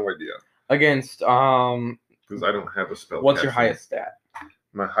 I have no idea. Against Because I don't have a spell. what's your casting. highest stat?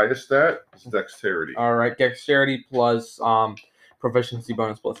 My highest stat is Dexterity. All right, dexterity plus proficiency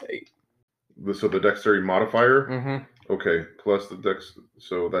bonus plus 8. So the Dexterity modifier? Mm-hmm. Okay, plus the Dex.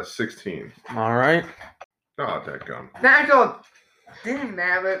 So that's 16. All right. Ah, that gum. Natural. Dang,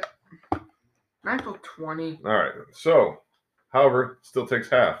 nabbit. Natural 20. All right. So, however, still takes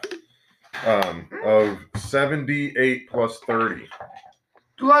half of 78 plus 30.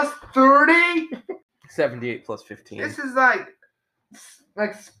 Plus 30? 78 plus 15. This is like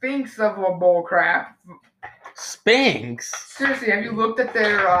Sphinx of a bull crap. Sphinx. Seriously, have you looked at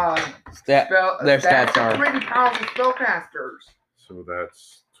their Stat. spell? Their stats They're are- pretty powerful spellcasters. So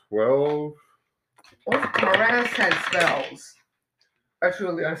that's 12. What if Tyrannus had spells? A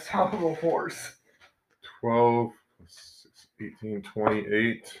truly unstoppable force. 12, 18,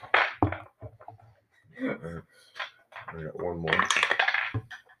 28. I got one more.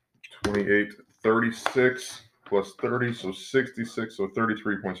 28, 36 plus 30, so 66, so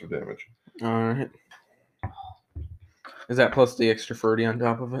 33 points of damage. All right. Is that plus the extra 30 on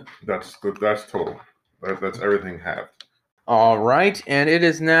top of it? That's total. That's everything halved. All right, and it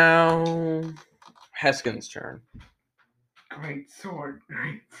is now Heskin's turn. Great sword.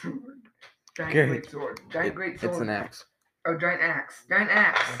 Great sword. Giant Okay. great sword. Giant great sword. It's an axe. Oh, giant axe. Giant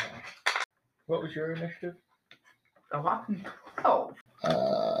axe. What was your initiative? A whopping 12.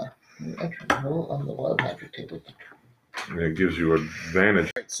 You enter roll on the wild magic table. And it gives you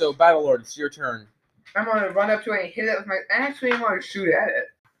advantage. All right, so Battlelord, it's your turn. I'm gonna run up to it and hit it with my. Actually, I'm gonna shoot at it.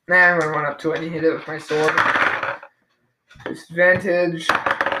 Nah, I'm gonna run up to it and hit it with my sword. Disadvantage.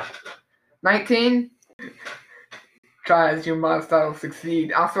 19. Try as you must, I'll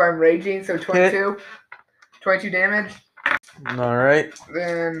succeed. Also, I'm raging, so 22. 22 damage. All right.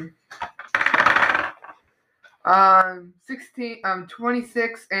 Then 16,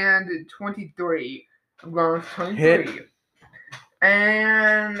 26 and 23. I'm going with 23. Hit.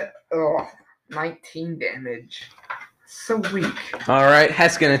 And 19 damage. So weak. All right,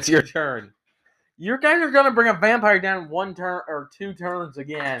 Heskin, it's your turn. You guys are gonna bring a vampire down one turn or 2 turns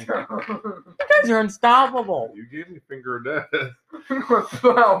again. You guys are unstoppable. You gave me Finger of Death.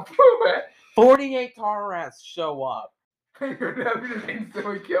 Well, prove it. 48 Taurus show up. You're never just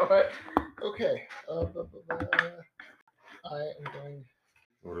instantly kill it. Okay. I am going.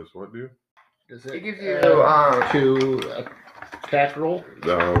 What does what do? Does It it gives you to attack roll?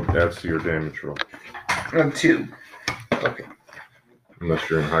 No, adds to your damage roll. 2. Okay. Unless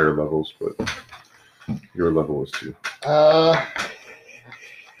you're in higher levels, but your level is 2.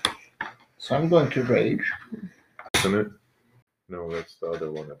 So I'm going to rage. Isn't it? No, that's the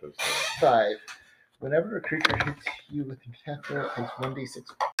other one that does that. 5. Whenever a creature hits you with an attack roll, it takes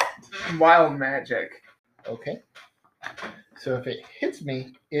 1d6. Wild magic. Okay. So if it hits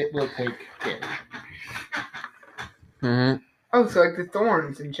me, it will take damage. Mm-hmm. Oh, so like the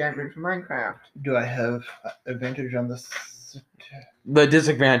thorns enchantment from Minecraft. Do I have advantage on this? The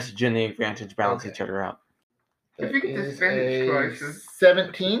disadvantage and the advantage balance Okay. each other out. If you get That is disadvantage a twice.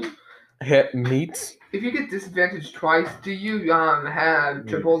 17. Hit meets. If you get disadvantage twice, do you have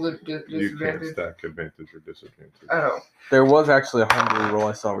triple the You can't disadvantage? stack advantage or disadvantage. Oh. There was actually a homebrew roll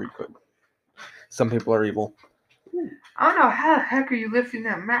I saw where you could. Some people are evil. I don't know how the heck are you lifting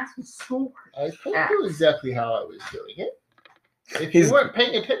that massive sword? I told you exactly how I was doing it. If He's- you weren't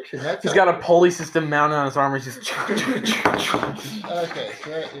paying attention, that's He's how- got a pulley system mounted on his arm. He's just. Okay, so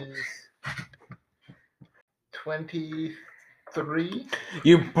that is 23.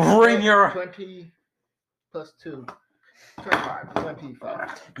 You bring your 20 plus 2. 25.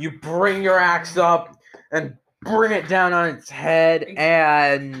 25. you bring your axe up and bring it down on its head,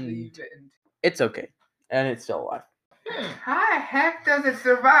 and Leave it in- it's okay, and it's still alive. How the heck does it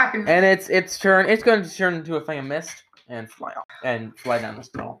survive? And it's turn. It's going to turn into a thing of mist and fly off and fly down this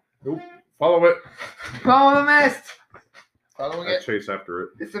tunnel. Nope. Follow it. Follow the mist. Following I it. chase after it.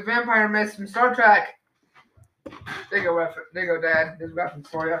 It's the vampire mist from Star Trek. There you go, there you go, Dad. There's weapons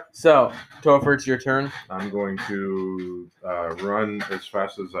for you. So, Topher, it's your turn. I'm going to run as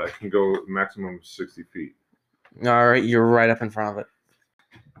fast as I can go, maximum 60 feet. All right, you're right up in front of it.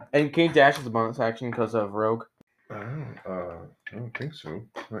 And can you dash as a bonus action because of rogue? I don't think so.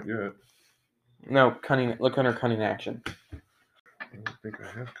 Not yet. No, cunning. Look under cunning action. I don't think I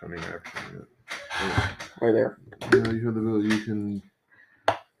have cunning action yet. Right there. Yeah, you have the ability. You can.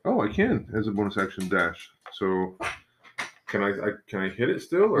 Oh, I can as a bonus action dash. So, can I hit it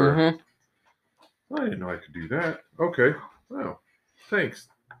still, or Mm-hmm. I didn't know I could do that. Okay. Well, thanks.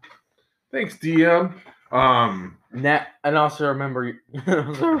 Thanks, DM. And also remember.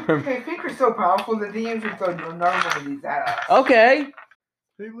 Okay, I think we're so powerful that the DMs would throw another one of these at us. Okay.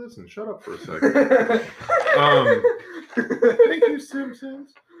 Hey, listen. Shut up for a second. Thank you,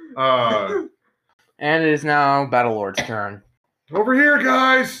 Simpsons. And it is now Battlelord's turn. Over here,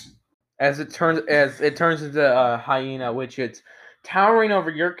 guys. As it turns into a hyena, which it's towering over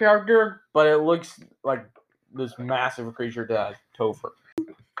your character, but it looks like this massive creature to Topher.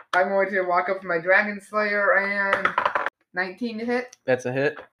 I'm going to walk up to my Dragon Slayer and 19 to hit. That's a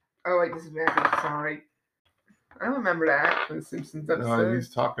hit. Oh wait, disadvantage. Sorry. I don't remember that from the Simpsons episode.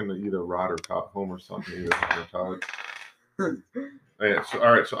 He's talking to either Rod or Homer something. Either Homer or Todd. Yeah, so,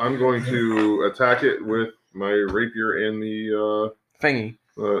 all right, so I'm going to attack it with my rapier and the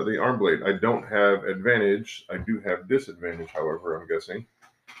arm blade. I don't have advantage. I do have disadvantage, however, I'm guessing.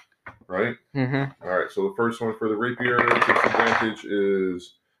 Right? Mm-hmm. All right, so the first one for the rapier, disadvantage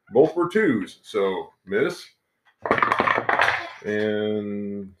is both were 2s, so miss.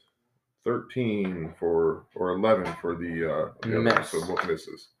 And 13 or 11 for the other, Miss. so both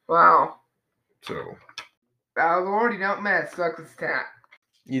misses. Wow. So Battlelord, you don't miss. Reckless attack.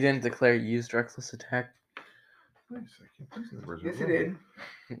 You didn't declare you used reckless attack. nice. I can't these numbers are Yes, it wrong.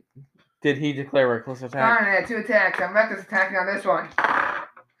 did. Did he declare reckless attack? Fine, I had 2 attacks. I'm reckless attacking on this one.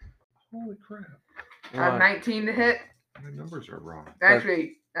 Holy crap! I have What? 19 to hit. My numbers are wrong.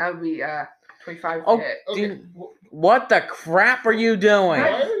 Actually, that would be 25 to Oh, hit. Okay. dude, what the crap are you doing?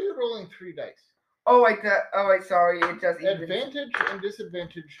 Why are you rolling 3 dice? Oh wait, sorry. It just evens. Advantage and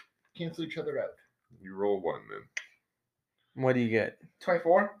disadvantage cancel each other out. You roll 1 then. What do you get?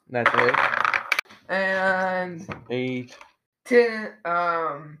 24 That's it. and 8. 10.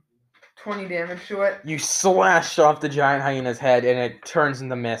 20 damage to it. You slash off the giant hyena's head, and it turns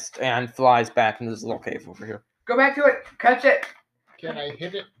into mist and flies back into this little cave over here. Go back to it. Catch it. Can I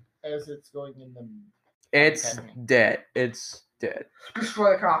hit it as it's going in the... It's dead. It's dead.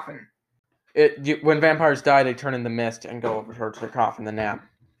 Destroy the coffin. When vampires die, they turn into mist and go over to the coffin to nap.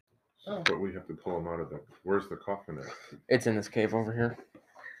 Oh. But we have to pull them out of the. Where's the coffin at? It's in this cave over here.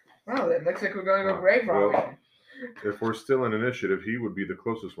 Well, it looks like we're going to go Oh, grave robbing. well. If we're still in initiative, he would be the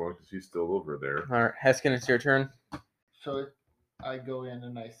closest one because he's still over there. All right, Heskin, it's your turn. So I go in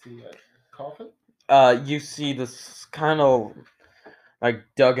and I see a coffin. You see this kind of like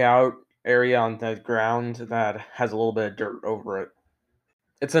dug out area on the ground that has a little bit of dirt over it.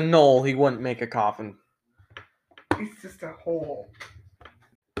 It's a knoll. He wouldn't make a coffin. It's just a hole.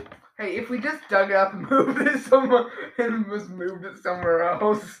 Hey, if we just dug it up and moved it somewhere and just moved it somewhere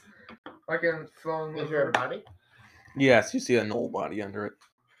else, like in flowing Is there a river. body? Yes, you see a knoll body under it,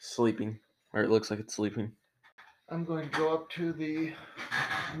 sleeping, or it looks like it's sleeping. I'm going to go up to the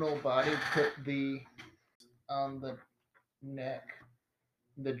null body, put on the neck,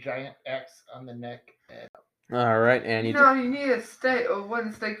 the giant X on the neck, and All right, and You you. know, you need a stake, a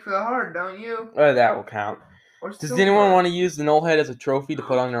wooden stake for the heart, don't you? That will count. Or Does silver. anyone want to use the knoll head as a trophy to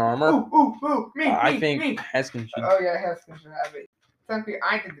put on their armor? Ooh, me, I me, think me. Heskin should. Oh yeah, Heskin should have it. Technically,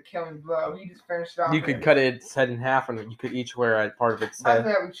 I did the killing blow. He just finished it off. You could cut its head in half, and you could each wear a part of its I head.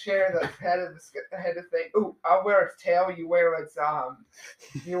 think we share the head of the head of thing. Ooh, I'll wear its tail. You wear its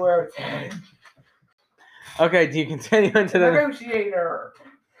head. Okay, do you continue into the? Negotiator.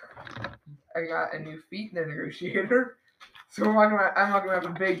 I got a new feat in the negotiator. So I'm not gonna have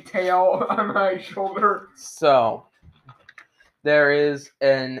a big tail on my shoulder. So there is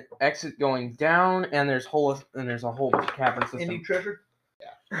an exit going down, and there's a whole cabin system. any treasure?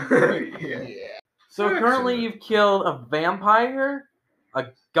 Yeah. So currently, Excellent. you've killed a vampire, a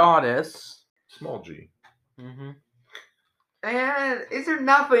goddess. Small G. Mm-hmm. And is there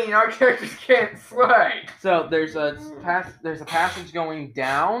nothing our characters can't slay? So there's a passage going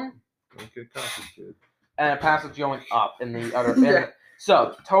down Okay, copy, kid. and a passage going up in the other. Yeah.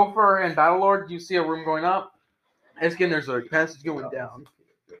 So Topher and Battlelord, you see a room going up. Eskin, there's a passage going down.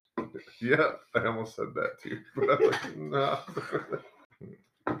 Yeah, I almost said that too, but I was like, no.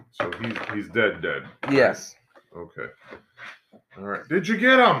 So he's dead. Yes. Okay. All right. Did you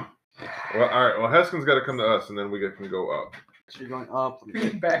get him? Well, all right. Well, Heskin's got to come to us, and then we can go up. So you're going up.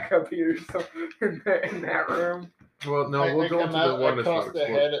 Back up here, so in that room. Well, no, I we'll go come into the out, one I that's toss not the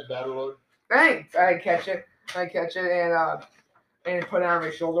exploded. head at Battlelord. Thanks. I catch it and put it on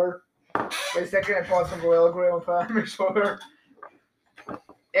my shoulder. Wait a second, I pull out some Gorilla Glue and put it on my shoulder.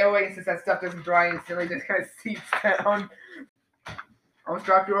 Anyway, since that stuff doesn't dry instantly, just kind of seeps down. Almost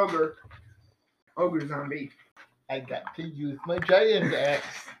dropped your ogre zombie. I got to use my giant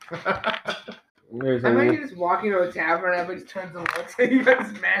axe. There's I imagine just walking to a tavern and everybody just turns and looks and you got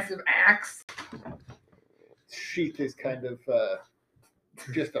this massive axe. Sheath is kind of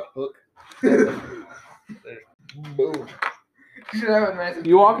just a hook. Boom. You should have a massive.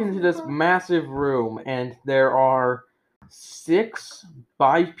 You walk into this massive room, and there are 6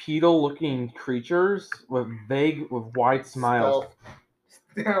 bipedal-looking creatures with wide smiles.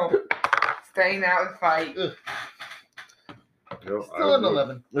 Stealth. Still staying out and fight. Yo, Still an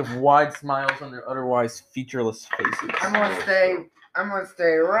 11. With wide smiles on their otherwise featureless faces. I'm gonna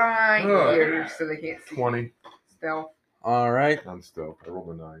stay right Ugh. here so they can't see. 20 Stealth. All right. on stealth. I rolled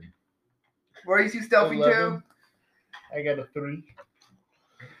a 9. Where are you stealthing 11. I got a 3.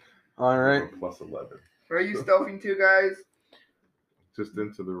 All right. Plus 11. Where are you stealthing to, guys? Just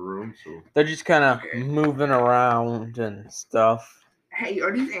into the room, so They're just kind of Okay. moving around and stuff. Hey,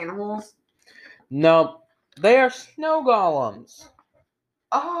 are these animals? Nope. They are snow golems.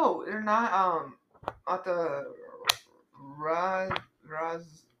 Oh, they're not the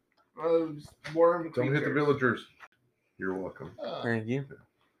rose worm don't hit the creatures. villagers. You're welcome. Thank you.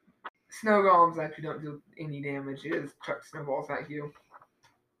 Snow golems actually don't do any damage. It just chuck snowballs at you.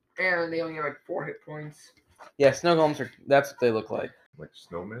 And they only have like 4 hit points. Yeah, snow golems that's what they look like. Like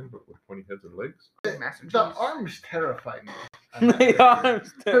snowmen, but with pointy heads and legs. Master The Chiefs. arms terrify me. They are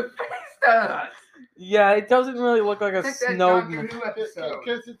The face does. Yeah, it doesn't really look like a It's like that snow. Doctor Who episode.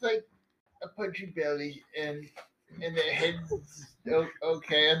 Because it's like a punchy belly and the head's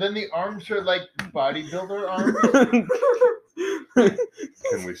okay, and then the arms are like bodybuilder arms.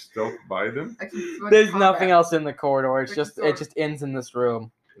 Can we stealth by them? There's nothing else in the corridor. It's Which just is it just ends in this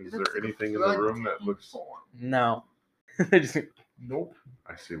room. Is there anything in the room that looks? No. They just- Nope.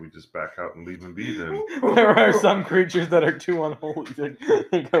 I say we just back out and leave them be then. there are some creatures that are too unholy to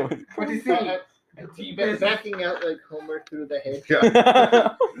go with. What do you see? Backing out like Homer through the head.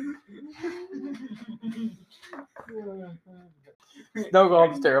 Yeah. Snow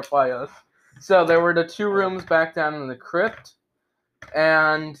golems terrify us. So there were the 2 rooms back down in the crypt,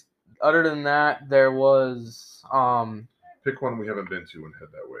 and other than that, there was Pick one we haven't been to and head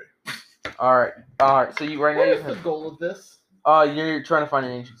that way. All right. So you right now What you is the have, goal of this? you're trying to find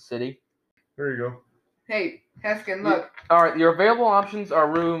an ancient city. There you go. Hey, Heskin, look. All right, your available options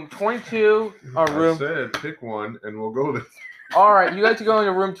are room 22 or I room. said pick one and we'll go there. All right, you guys to go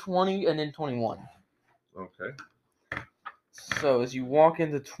into room 20 and then 21. Okay. So as you walk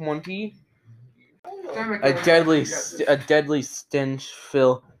into 20, Don't make a me- deadly stench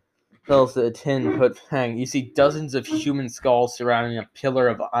fill Fills the tin put hang. You see dozens of human skulls surrounding a pillar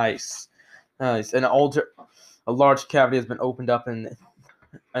of ice. Nice. A large cavity has been opened up in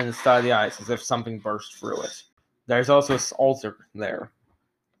the side of the ice as if something burst through it. There's also an altar there.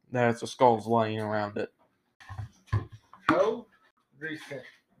 There's the skulls lying around it. How recent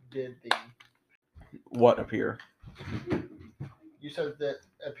did the... What appear? You said that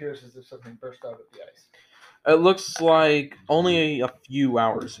appears as if something burst out of the ice. It looks like only a few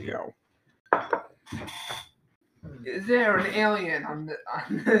hours ago. Is there an alien on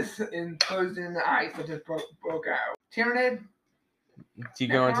this enclosed in the ice that just broke out? Tyranid? Do you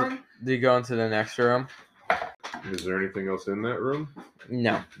go into the next room? Is there anything else in that room?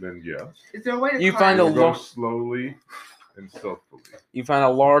 No. Then yes. Is there a way to You climb? find a We'll go lo- slowly and stealthily. You find a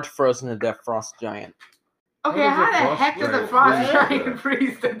large frozen to death frost giant. Okay, How does how a the heck does a frost frost giant giant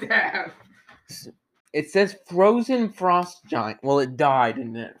freeze to death? It says frozen frost giant. Well, it died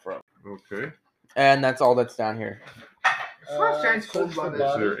and then it froze. Okay. And that's all that's down here. Frost giant's search the cold-blooded. Is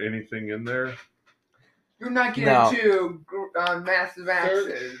body. there anything in there? You're not getting No. two massive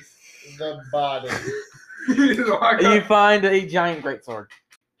Search axes. the body. You just walk You up. find a giant greatsword.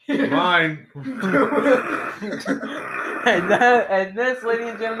 Mine. And this, ladies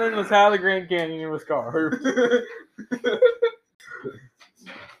and gentlemen, was how the Grand Canyon was carved.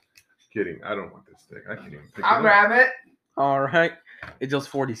 Kidding. I don't want this thing. I can't even pick I'll it up. grab it. Alright. It deals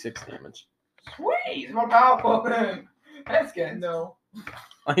 46 damage. Sweet, it's more powerful than that's good. No.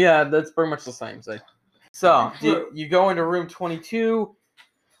 Yeah, that's pretty much the same thing. So, you go into room 22.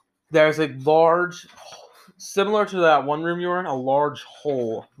 There's a large, similar to that one room you were in, a large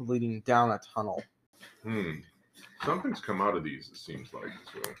hole leading down a tunnel. Something's come out of these, it seems like.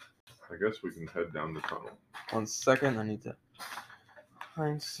 So I guess we can head down the tunnel. 1 second, I need to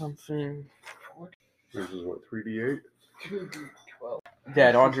find something. This is what, 3d8? 2d12.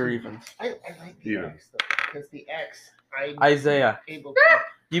 Dead, odd or evens. I like the Even. X though, because the X I Isaiah, able to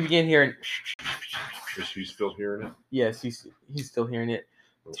you begin hearing. Is she still hearing it? Yes, he's still hearing it.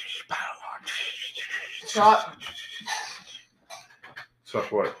 Stop.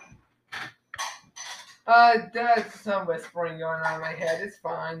 Suck what? There's some whispering going on in my head. It's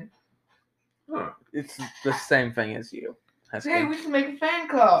fine. Huh. It's the same thing as you. Hey, we should make a fan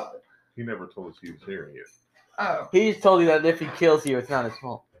club. He never told us he was hearing it. Oh. He just told you that if he kills you, it's not his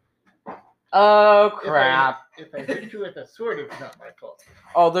fault. Oh crap! If I hit you with a sword, it's not my fault.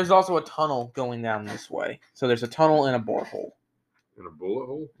 Oh, there's also a tunnel going down this way. So there's a tunnel and a borehole. In a bullet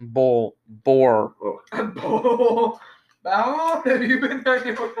hole? Bore. Oh, Bowl. Bowl? Have you been down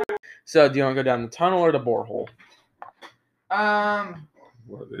here before? So do you want to go down the tunnel or the borehole?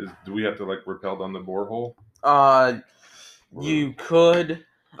 what is? Do we have to like rappel down the borehole? You could.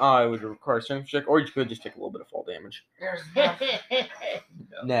 It would require a strength check, or you could just take a little bit of fall damage. There's nothing.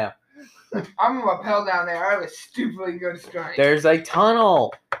 No. I'm gonna rappel down there. I have a stupidly good strength. There's a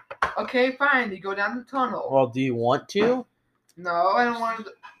tunnel. Okay, fine. You go down the tunnel. Well, do you want to? No, I don't want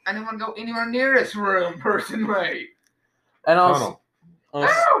to. I don't want to go anywhere near this room, personally. And also, Tunnel.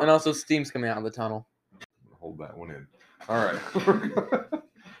 Ow! and also, steam's coming out of the tunnel. Hold that one in. All right.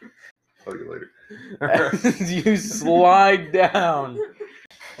 Tell you later. As you slide down.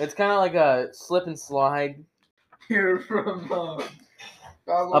 It's kind of like a slip and slide. Here from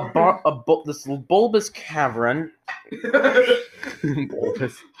This bulbous cavern.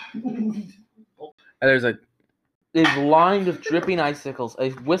 Bulbous. And there's is lined with dripping icicles.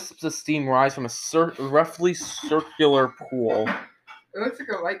 Wisps of steam rise from a roughly circular pool. It looks like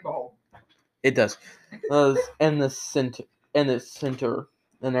a light bulb. It does. In the center. And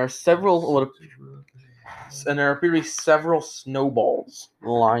there are several. And there appear to be several snowballs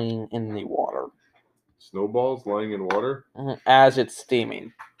lying in the water Snowballs lying in water? as it's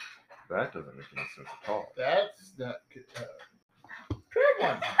steaming. That doesn't make any sense at all. That's not good.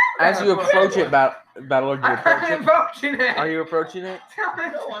 Grab one. As you approach it, Battlelord, you approach I'm it. approaching it. Are you approaching it?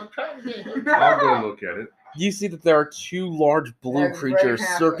 No, I'm trying to. No. I'll go look at it. You see that there are two large blue That's very creatures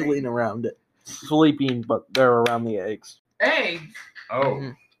happy. circling around it, sleeping, but they're around the eggs. Eggs. Oh,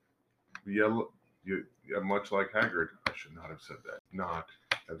 Mhm. yellow. Yeah, much like Hagrid. I should not have said that. Not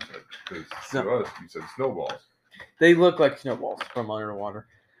have said because No. to us you said snowballs. They look like snowballs from underwater.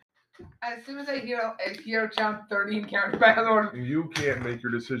 As soon as I hear Chapter 30 encounter Battlelord, You can't make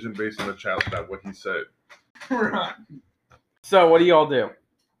your decision based on the child about what he said. run. So, what do y'all do?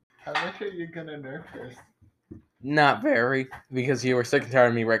 How much are you gonna nerf this? Not very, because you were sick and tired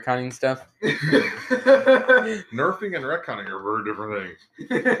of me retconning stuff. Nerfing and retconning are very different things.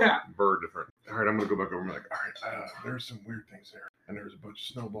 Very different. All right, I'm gonna go back over and be like, all right, there's some weird things there, and there's a bunch of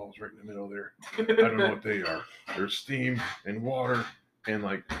snowballs right in the middle there. I don't know what they are. There's steam and water and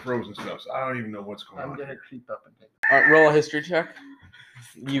like frozen stuff. So I don't even know what's going I'm on. gonna Here. creep up and take. Roll a history check.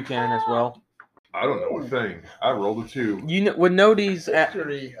 You can as well. I don't know a thing. I rolled a 2. You would know these.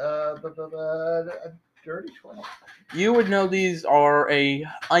 History. A dirty 20. You would know these are a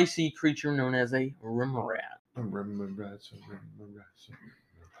icy creature known as a Rimrat.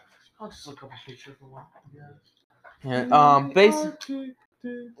 I'll just look up a picture for a while. And basically,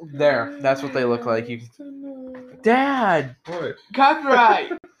 there. That's what they look like. Dad, What?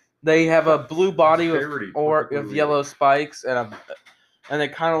 Copyright. they have a blue body with Parody, or perfectly with yellow spikes and they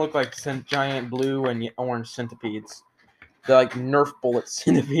kind of look like giant blue and orange centipedes. They're like Nerf bullet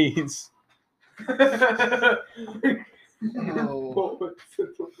centipedes. Oh,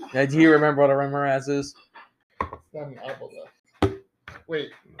 Now, do you remember what a Rimraz is? it's not an obelisk. Wait.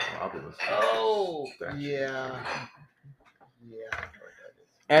 No, obelisk. Oh, Statue. yeah. Yeah, I know what that is.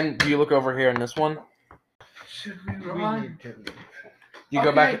 And do you look over here in this one? Should we We run? need to leave. Do you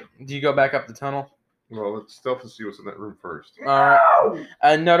go back? Okay. Do you go back up the tunnel? Well, let's stealth to see what's in that room first. No!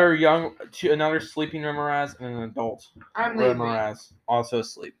 Another sleeping Rimraz and an adult I'm leaving. Rimraz also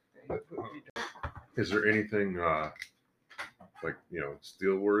asleep. Is there anything like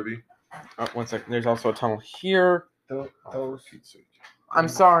steel worthy? One second. There's also a tunnel here. Those Pizza. I'm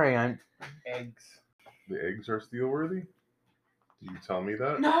sorry. I'm. eggs. The eggs are steel worthy? Did you tell me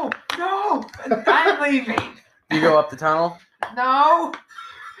that? No! No! I'm leaving! You go up the tunnel. No!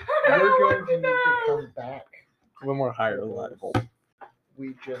 We're going to need to come back. One more higher level.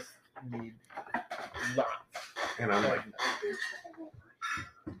 We just need lots. And I'm like,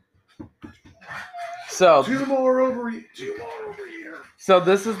 So, 2 more over here. 2 more over here. so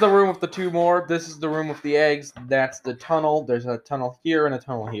this is the room with the 2 more. This is the room with the eggs. That's the tunnel. There's a tunnel here and a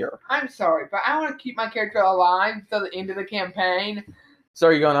tunnel here. I'm sorry, but I want to keep my character alive till the end of the campaign. So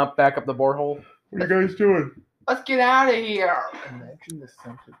are you going up, back up the borehole? What are you guys doing? Let's get out of here. Imagine the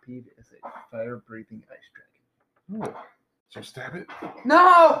centipede is a fire-breathing ice dragon. Oh. So stab it?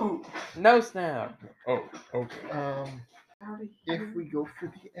 No! No snap. Oh, okay. Out of If here. we go for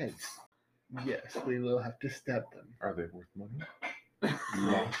the eggs, yes, we will have to stab them. Are they worth money?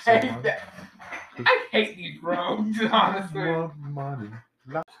 I hate that. I hate these rogues, honestly. Money.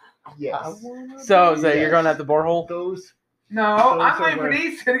 Yes. So you're Yes. going at the borehole? Those. No, Those I'm are waiting for worth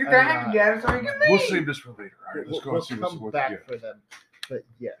these to get a their act lot. together so we can leave. We'll save this for later. All right, let's go We'll and see come what's back yeah. for them. But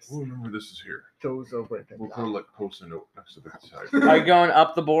yes, We'll remember this is here. those are worth a We'll lot. put like post a note next to the side. Are you going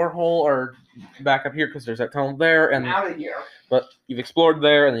up the borehole or back up here? Because there's that tunnel there, and Out of here. but you've explored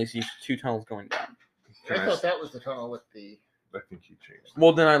there, and you see 2 tunnels going down. Can I thought that was the tunnel with the. I think he changed.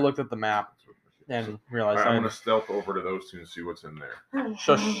 Well, then I looked at the map and All realized right, I'm I gonna stealth over to those 2 and see what's in there.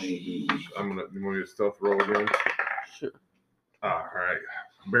 Shush. I'm gonna. You want me to stealth roll again? Sure. All right.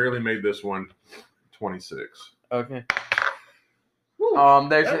 Barely made this one. 26. Okay. Woo,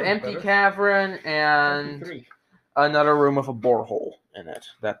 There's that an was empty better. cavern and 23. another room with a borehole in it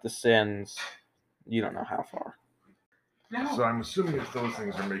that descends. You don't know how far. No. So I'm assuming if those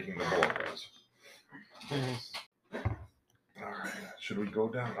things are making the boreholes. All right. Should we go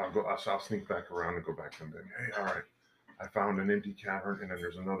down? I'll sneak back around and go back and then. Hey, all right. I found an empty cavern, and then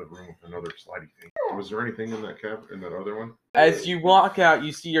there's another room with another slidey thing. Was there anything in that cavern, in that other one? As you walk out,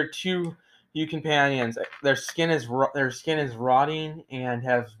 you see your 2 companions. Their skin is rotting and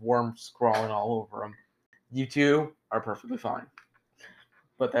has worms crawling all over them. You 2 are perfectly fine,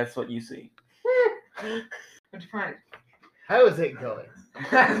 but that's what you see. What'd you find? How is it going?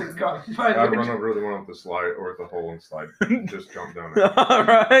 That's going. I really went up the slide or the hole and slide. Just jump down it. All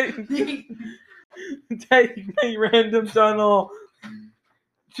right, take a random tunnel.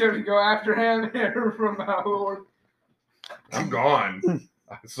 Should we go after him from our lord? I'm gone.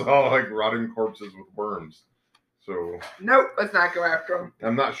 I saw like rotting corpses with worms. So Nope, let's not go after him.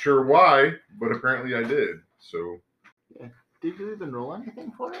 I'm not sure why, but apparently I did. So Did you even roll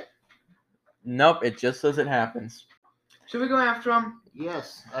anything for it? Nope, it just says it happens. Should we go after him?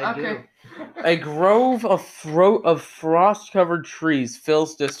 Yes, I Okay. A grove of frost-covered trees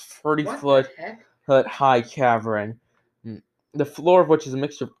fills this 30-foot What the heck? high cavern, the floor of which is a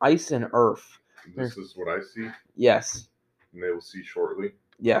mixture of ice and earth. this is what I see, Yes, and they will see shortly.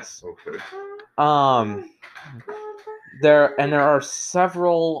 yes. Okay. There are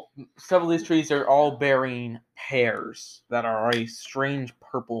several of these trees are all bearing pears that are a strange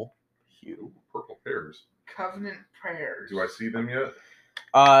purple hue. Purple pears. Covenant prayers. Do I see them yet?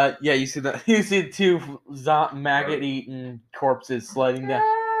 Yeah, you see the 2 maggot-eaten corpses sliding down.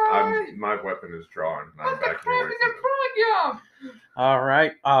 My weapon is drawn. And I'm What the backing crap away is from a them. prodium? All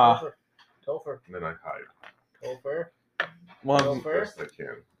right. Topher. And then I hide Topher. One Topher. best I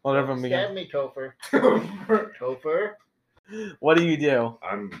can. of them Stab begin. me, Topher. Topher. What do you do?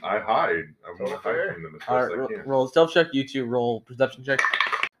 I hide. I want to hide Okay. from them as All best right, I can. roll stealth check. You two roll perception check.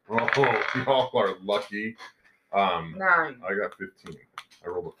 Oh, y'all are lucky. 9. I got 15. I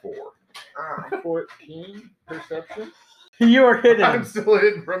rolled a 4. 14 perception. You are hidden. I'm still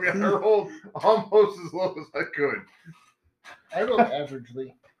hidden from you. I rolled almost as low as I could. I rolled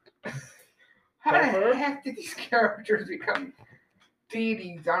averagely. How the Pepper? heck did these characters become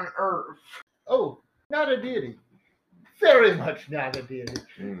deities on Earth? Oh, not a deity. Very much not a deity.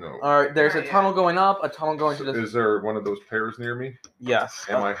 No. All right, there's a Yeah. tunnel going up, a tunnel going to the. Is there one of those pears near me? Yes.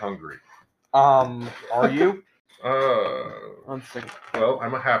 Am I hungry? Are you? Uh, 1 second. well,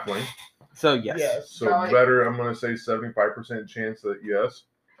 I'm a halfling, So yes. Yes. so Sorry. better. I'm gonna say 75% chance that yes.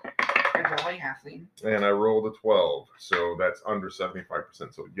 It's only halfling. And I rolled a 12, so that's under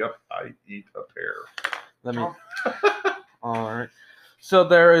 75%. So yep, I eat a pear. Let me. Oh. All right. So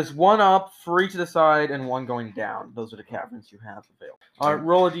there is one up, 3 to the side, and 1 going down. Those are the caverns you have available. All right,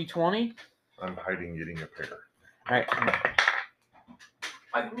 roll a d20. I'm hiding eating a pear. All right.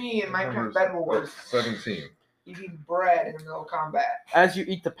 Like me in Minecraft Numbers- Bed Wars, 17. eating bread in the middle of combat. As you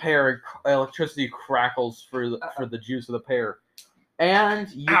eat the pear, electricity crackles through the juice of the pear, and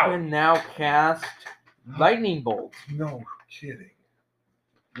you Ow. can now cast lightning bolt No kidding.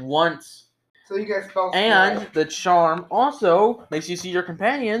 once. So you guys spell And the charm also makes you see your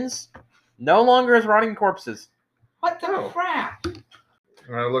companions no longer as rotting corpses. what the Oh. crap?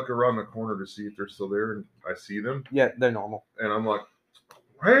 And I look around the corner to see if they're still there, and I see them, Yeah, they're normal. and I'm like,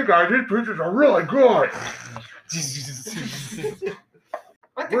 "Hey guys, these pictures are really good.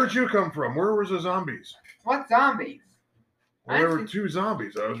 What the, Where'd you come from? Where was the zombies? what zombies? Well, there were 2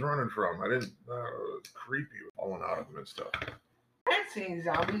 zombies I was running from. I didn't. It was creepy, falling out of them and stuff. I ain't seen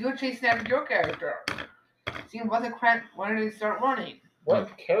zombies. You're chasing after your character. Seeing what the crap? When did they start running?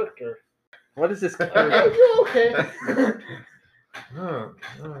 What character? What is this? Are character? you okay?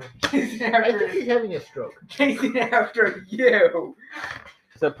 Chasing I after, think he's having a stroke. chasing after you.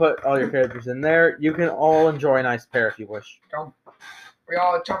 So put all your characters in there. You can all enjoy a nice pair if you wish. We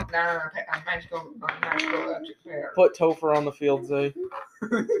all jump down on a magical electric pair. Put Topher on the field, Zay.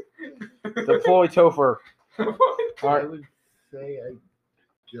 Deploy Topher. All I right. would say I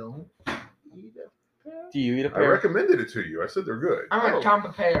don't eat a pear. Do you eat a I pear? recommended it to you. I said they're good. I'm gonna jump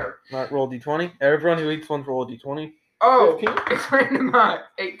a pair. All right, roll d20. Everyone who eats one, roll a d20. Oh, 15? it's randomized.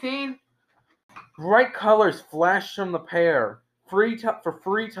 18? Bright colors flash from the pear. For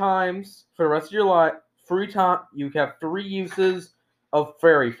 3 times for the rest of your life. You have 3 uses of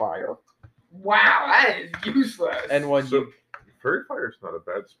fairy fire. Wow, that is useless. And what So, you Fairy Fire's not a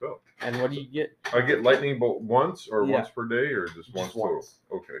bad spell. and what do you get? I get lightning bolt once or Yeah. once per day or just once total? once.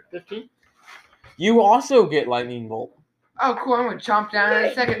 Okay. 15? You also get lightning bolt. Oh, cool. I'm gonna jump down on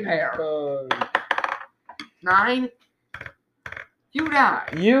a second pair. 9? You die.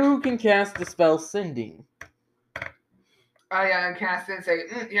 You can cast the spell Sending. I cast it and say,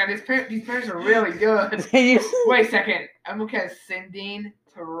 yeah, these pairs are really good. You- Wait a second. I'm gonna cast Sending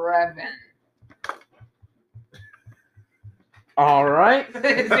to Revan. All right. See,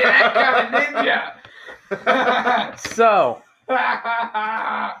 that kind of ninja. So,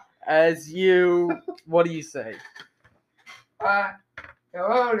 as you, what do you say?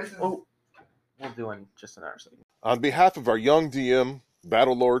 Hello, this is. Oh, we'll do in just an hour. On behalf of our young DM,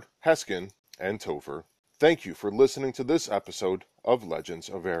 Battlelord, Heskin, and Topher, thank you for listening to this episode of Legends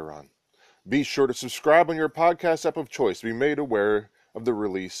of Aeron. Be sure to subscribe on your podcast app of choice to be made aware of the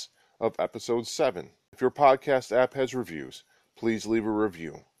release of episode 7. If your podcast app has reviews, please leave a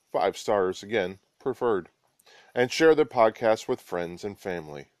review. 5 stars, again, preferred. And share the podcast with friends and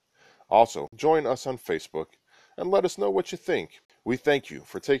family. Also, join us on Facebook and let us know what you think. We thank you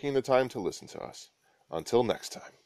for taking the time to listen to us. Until next time.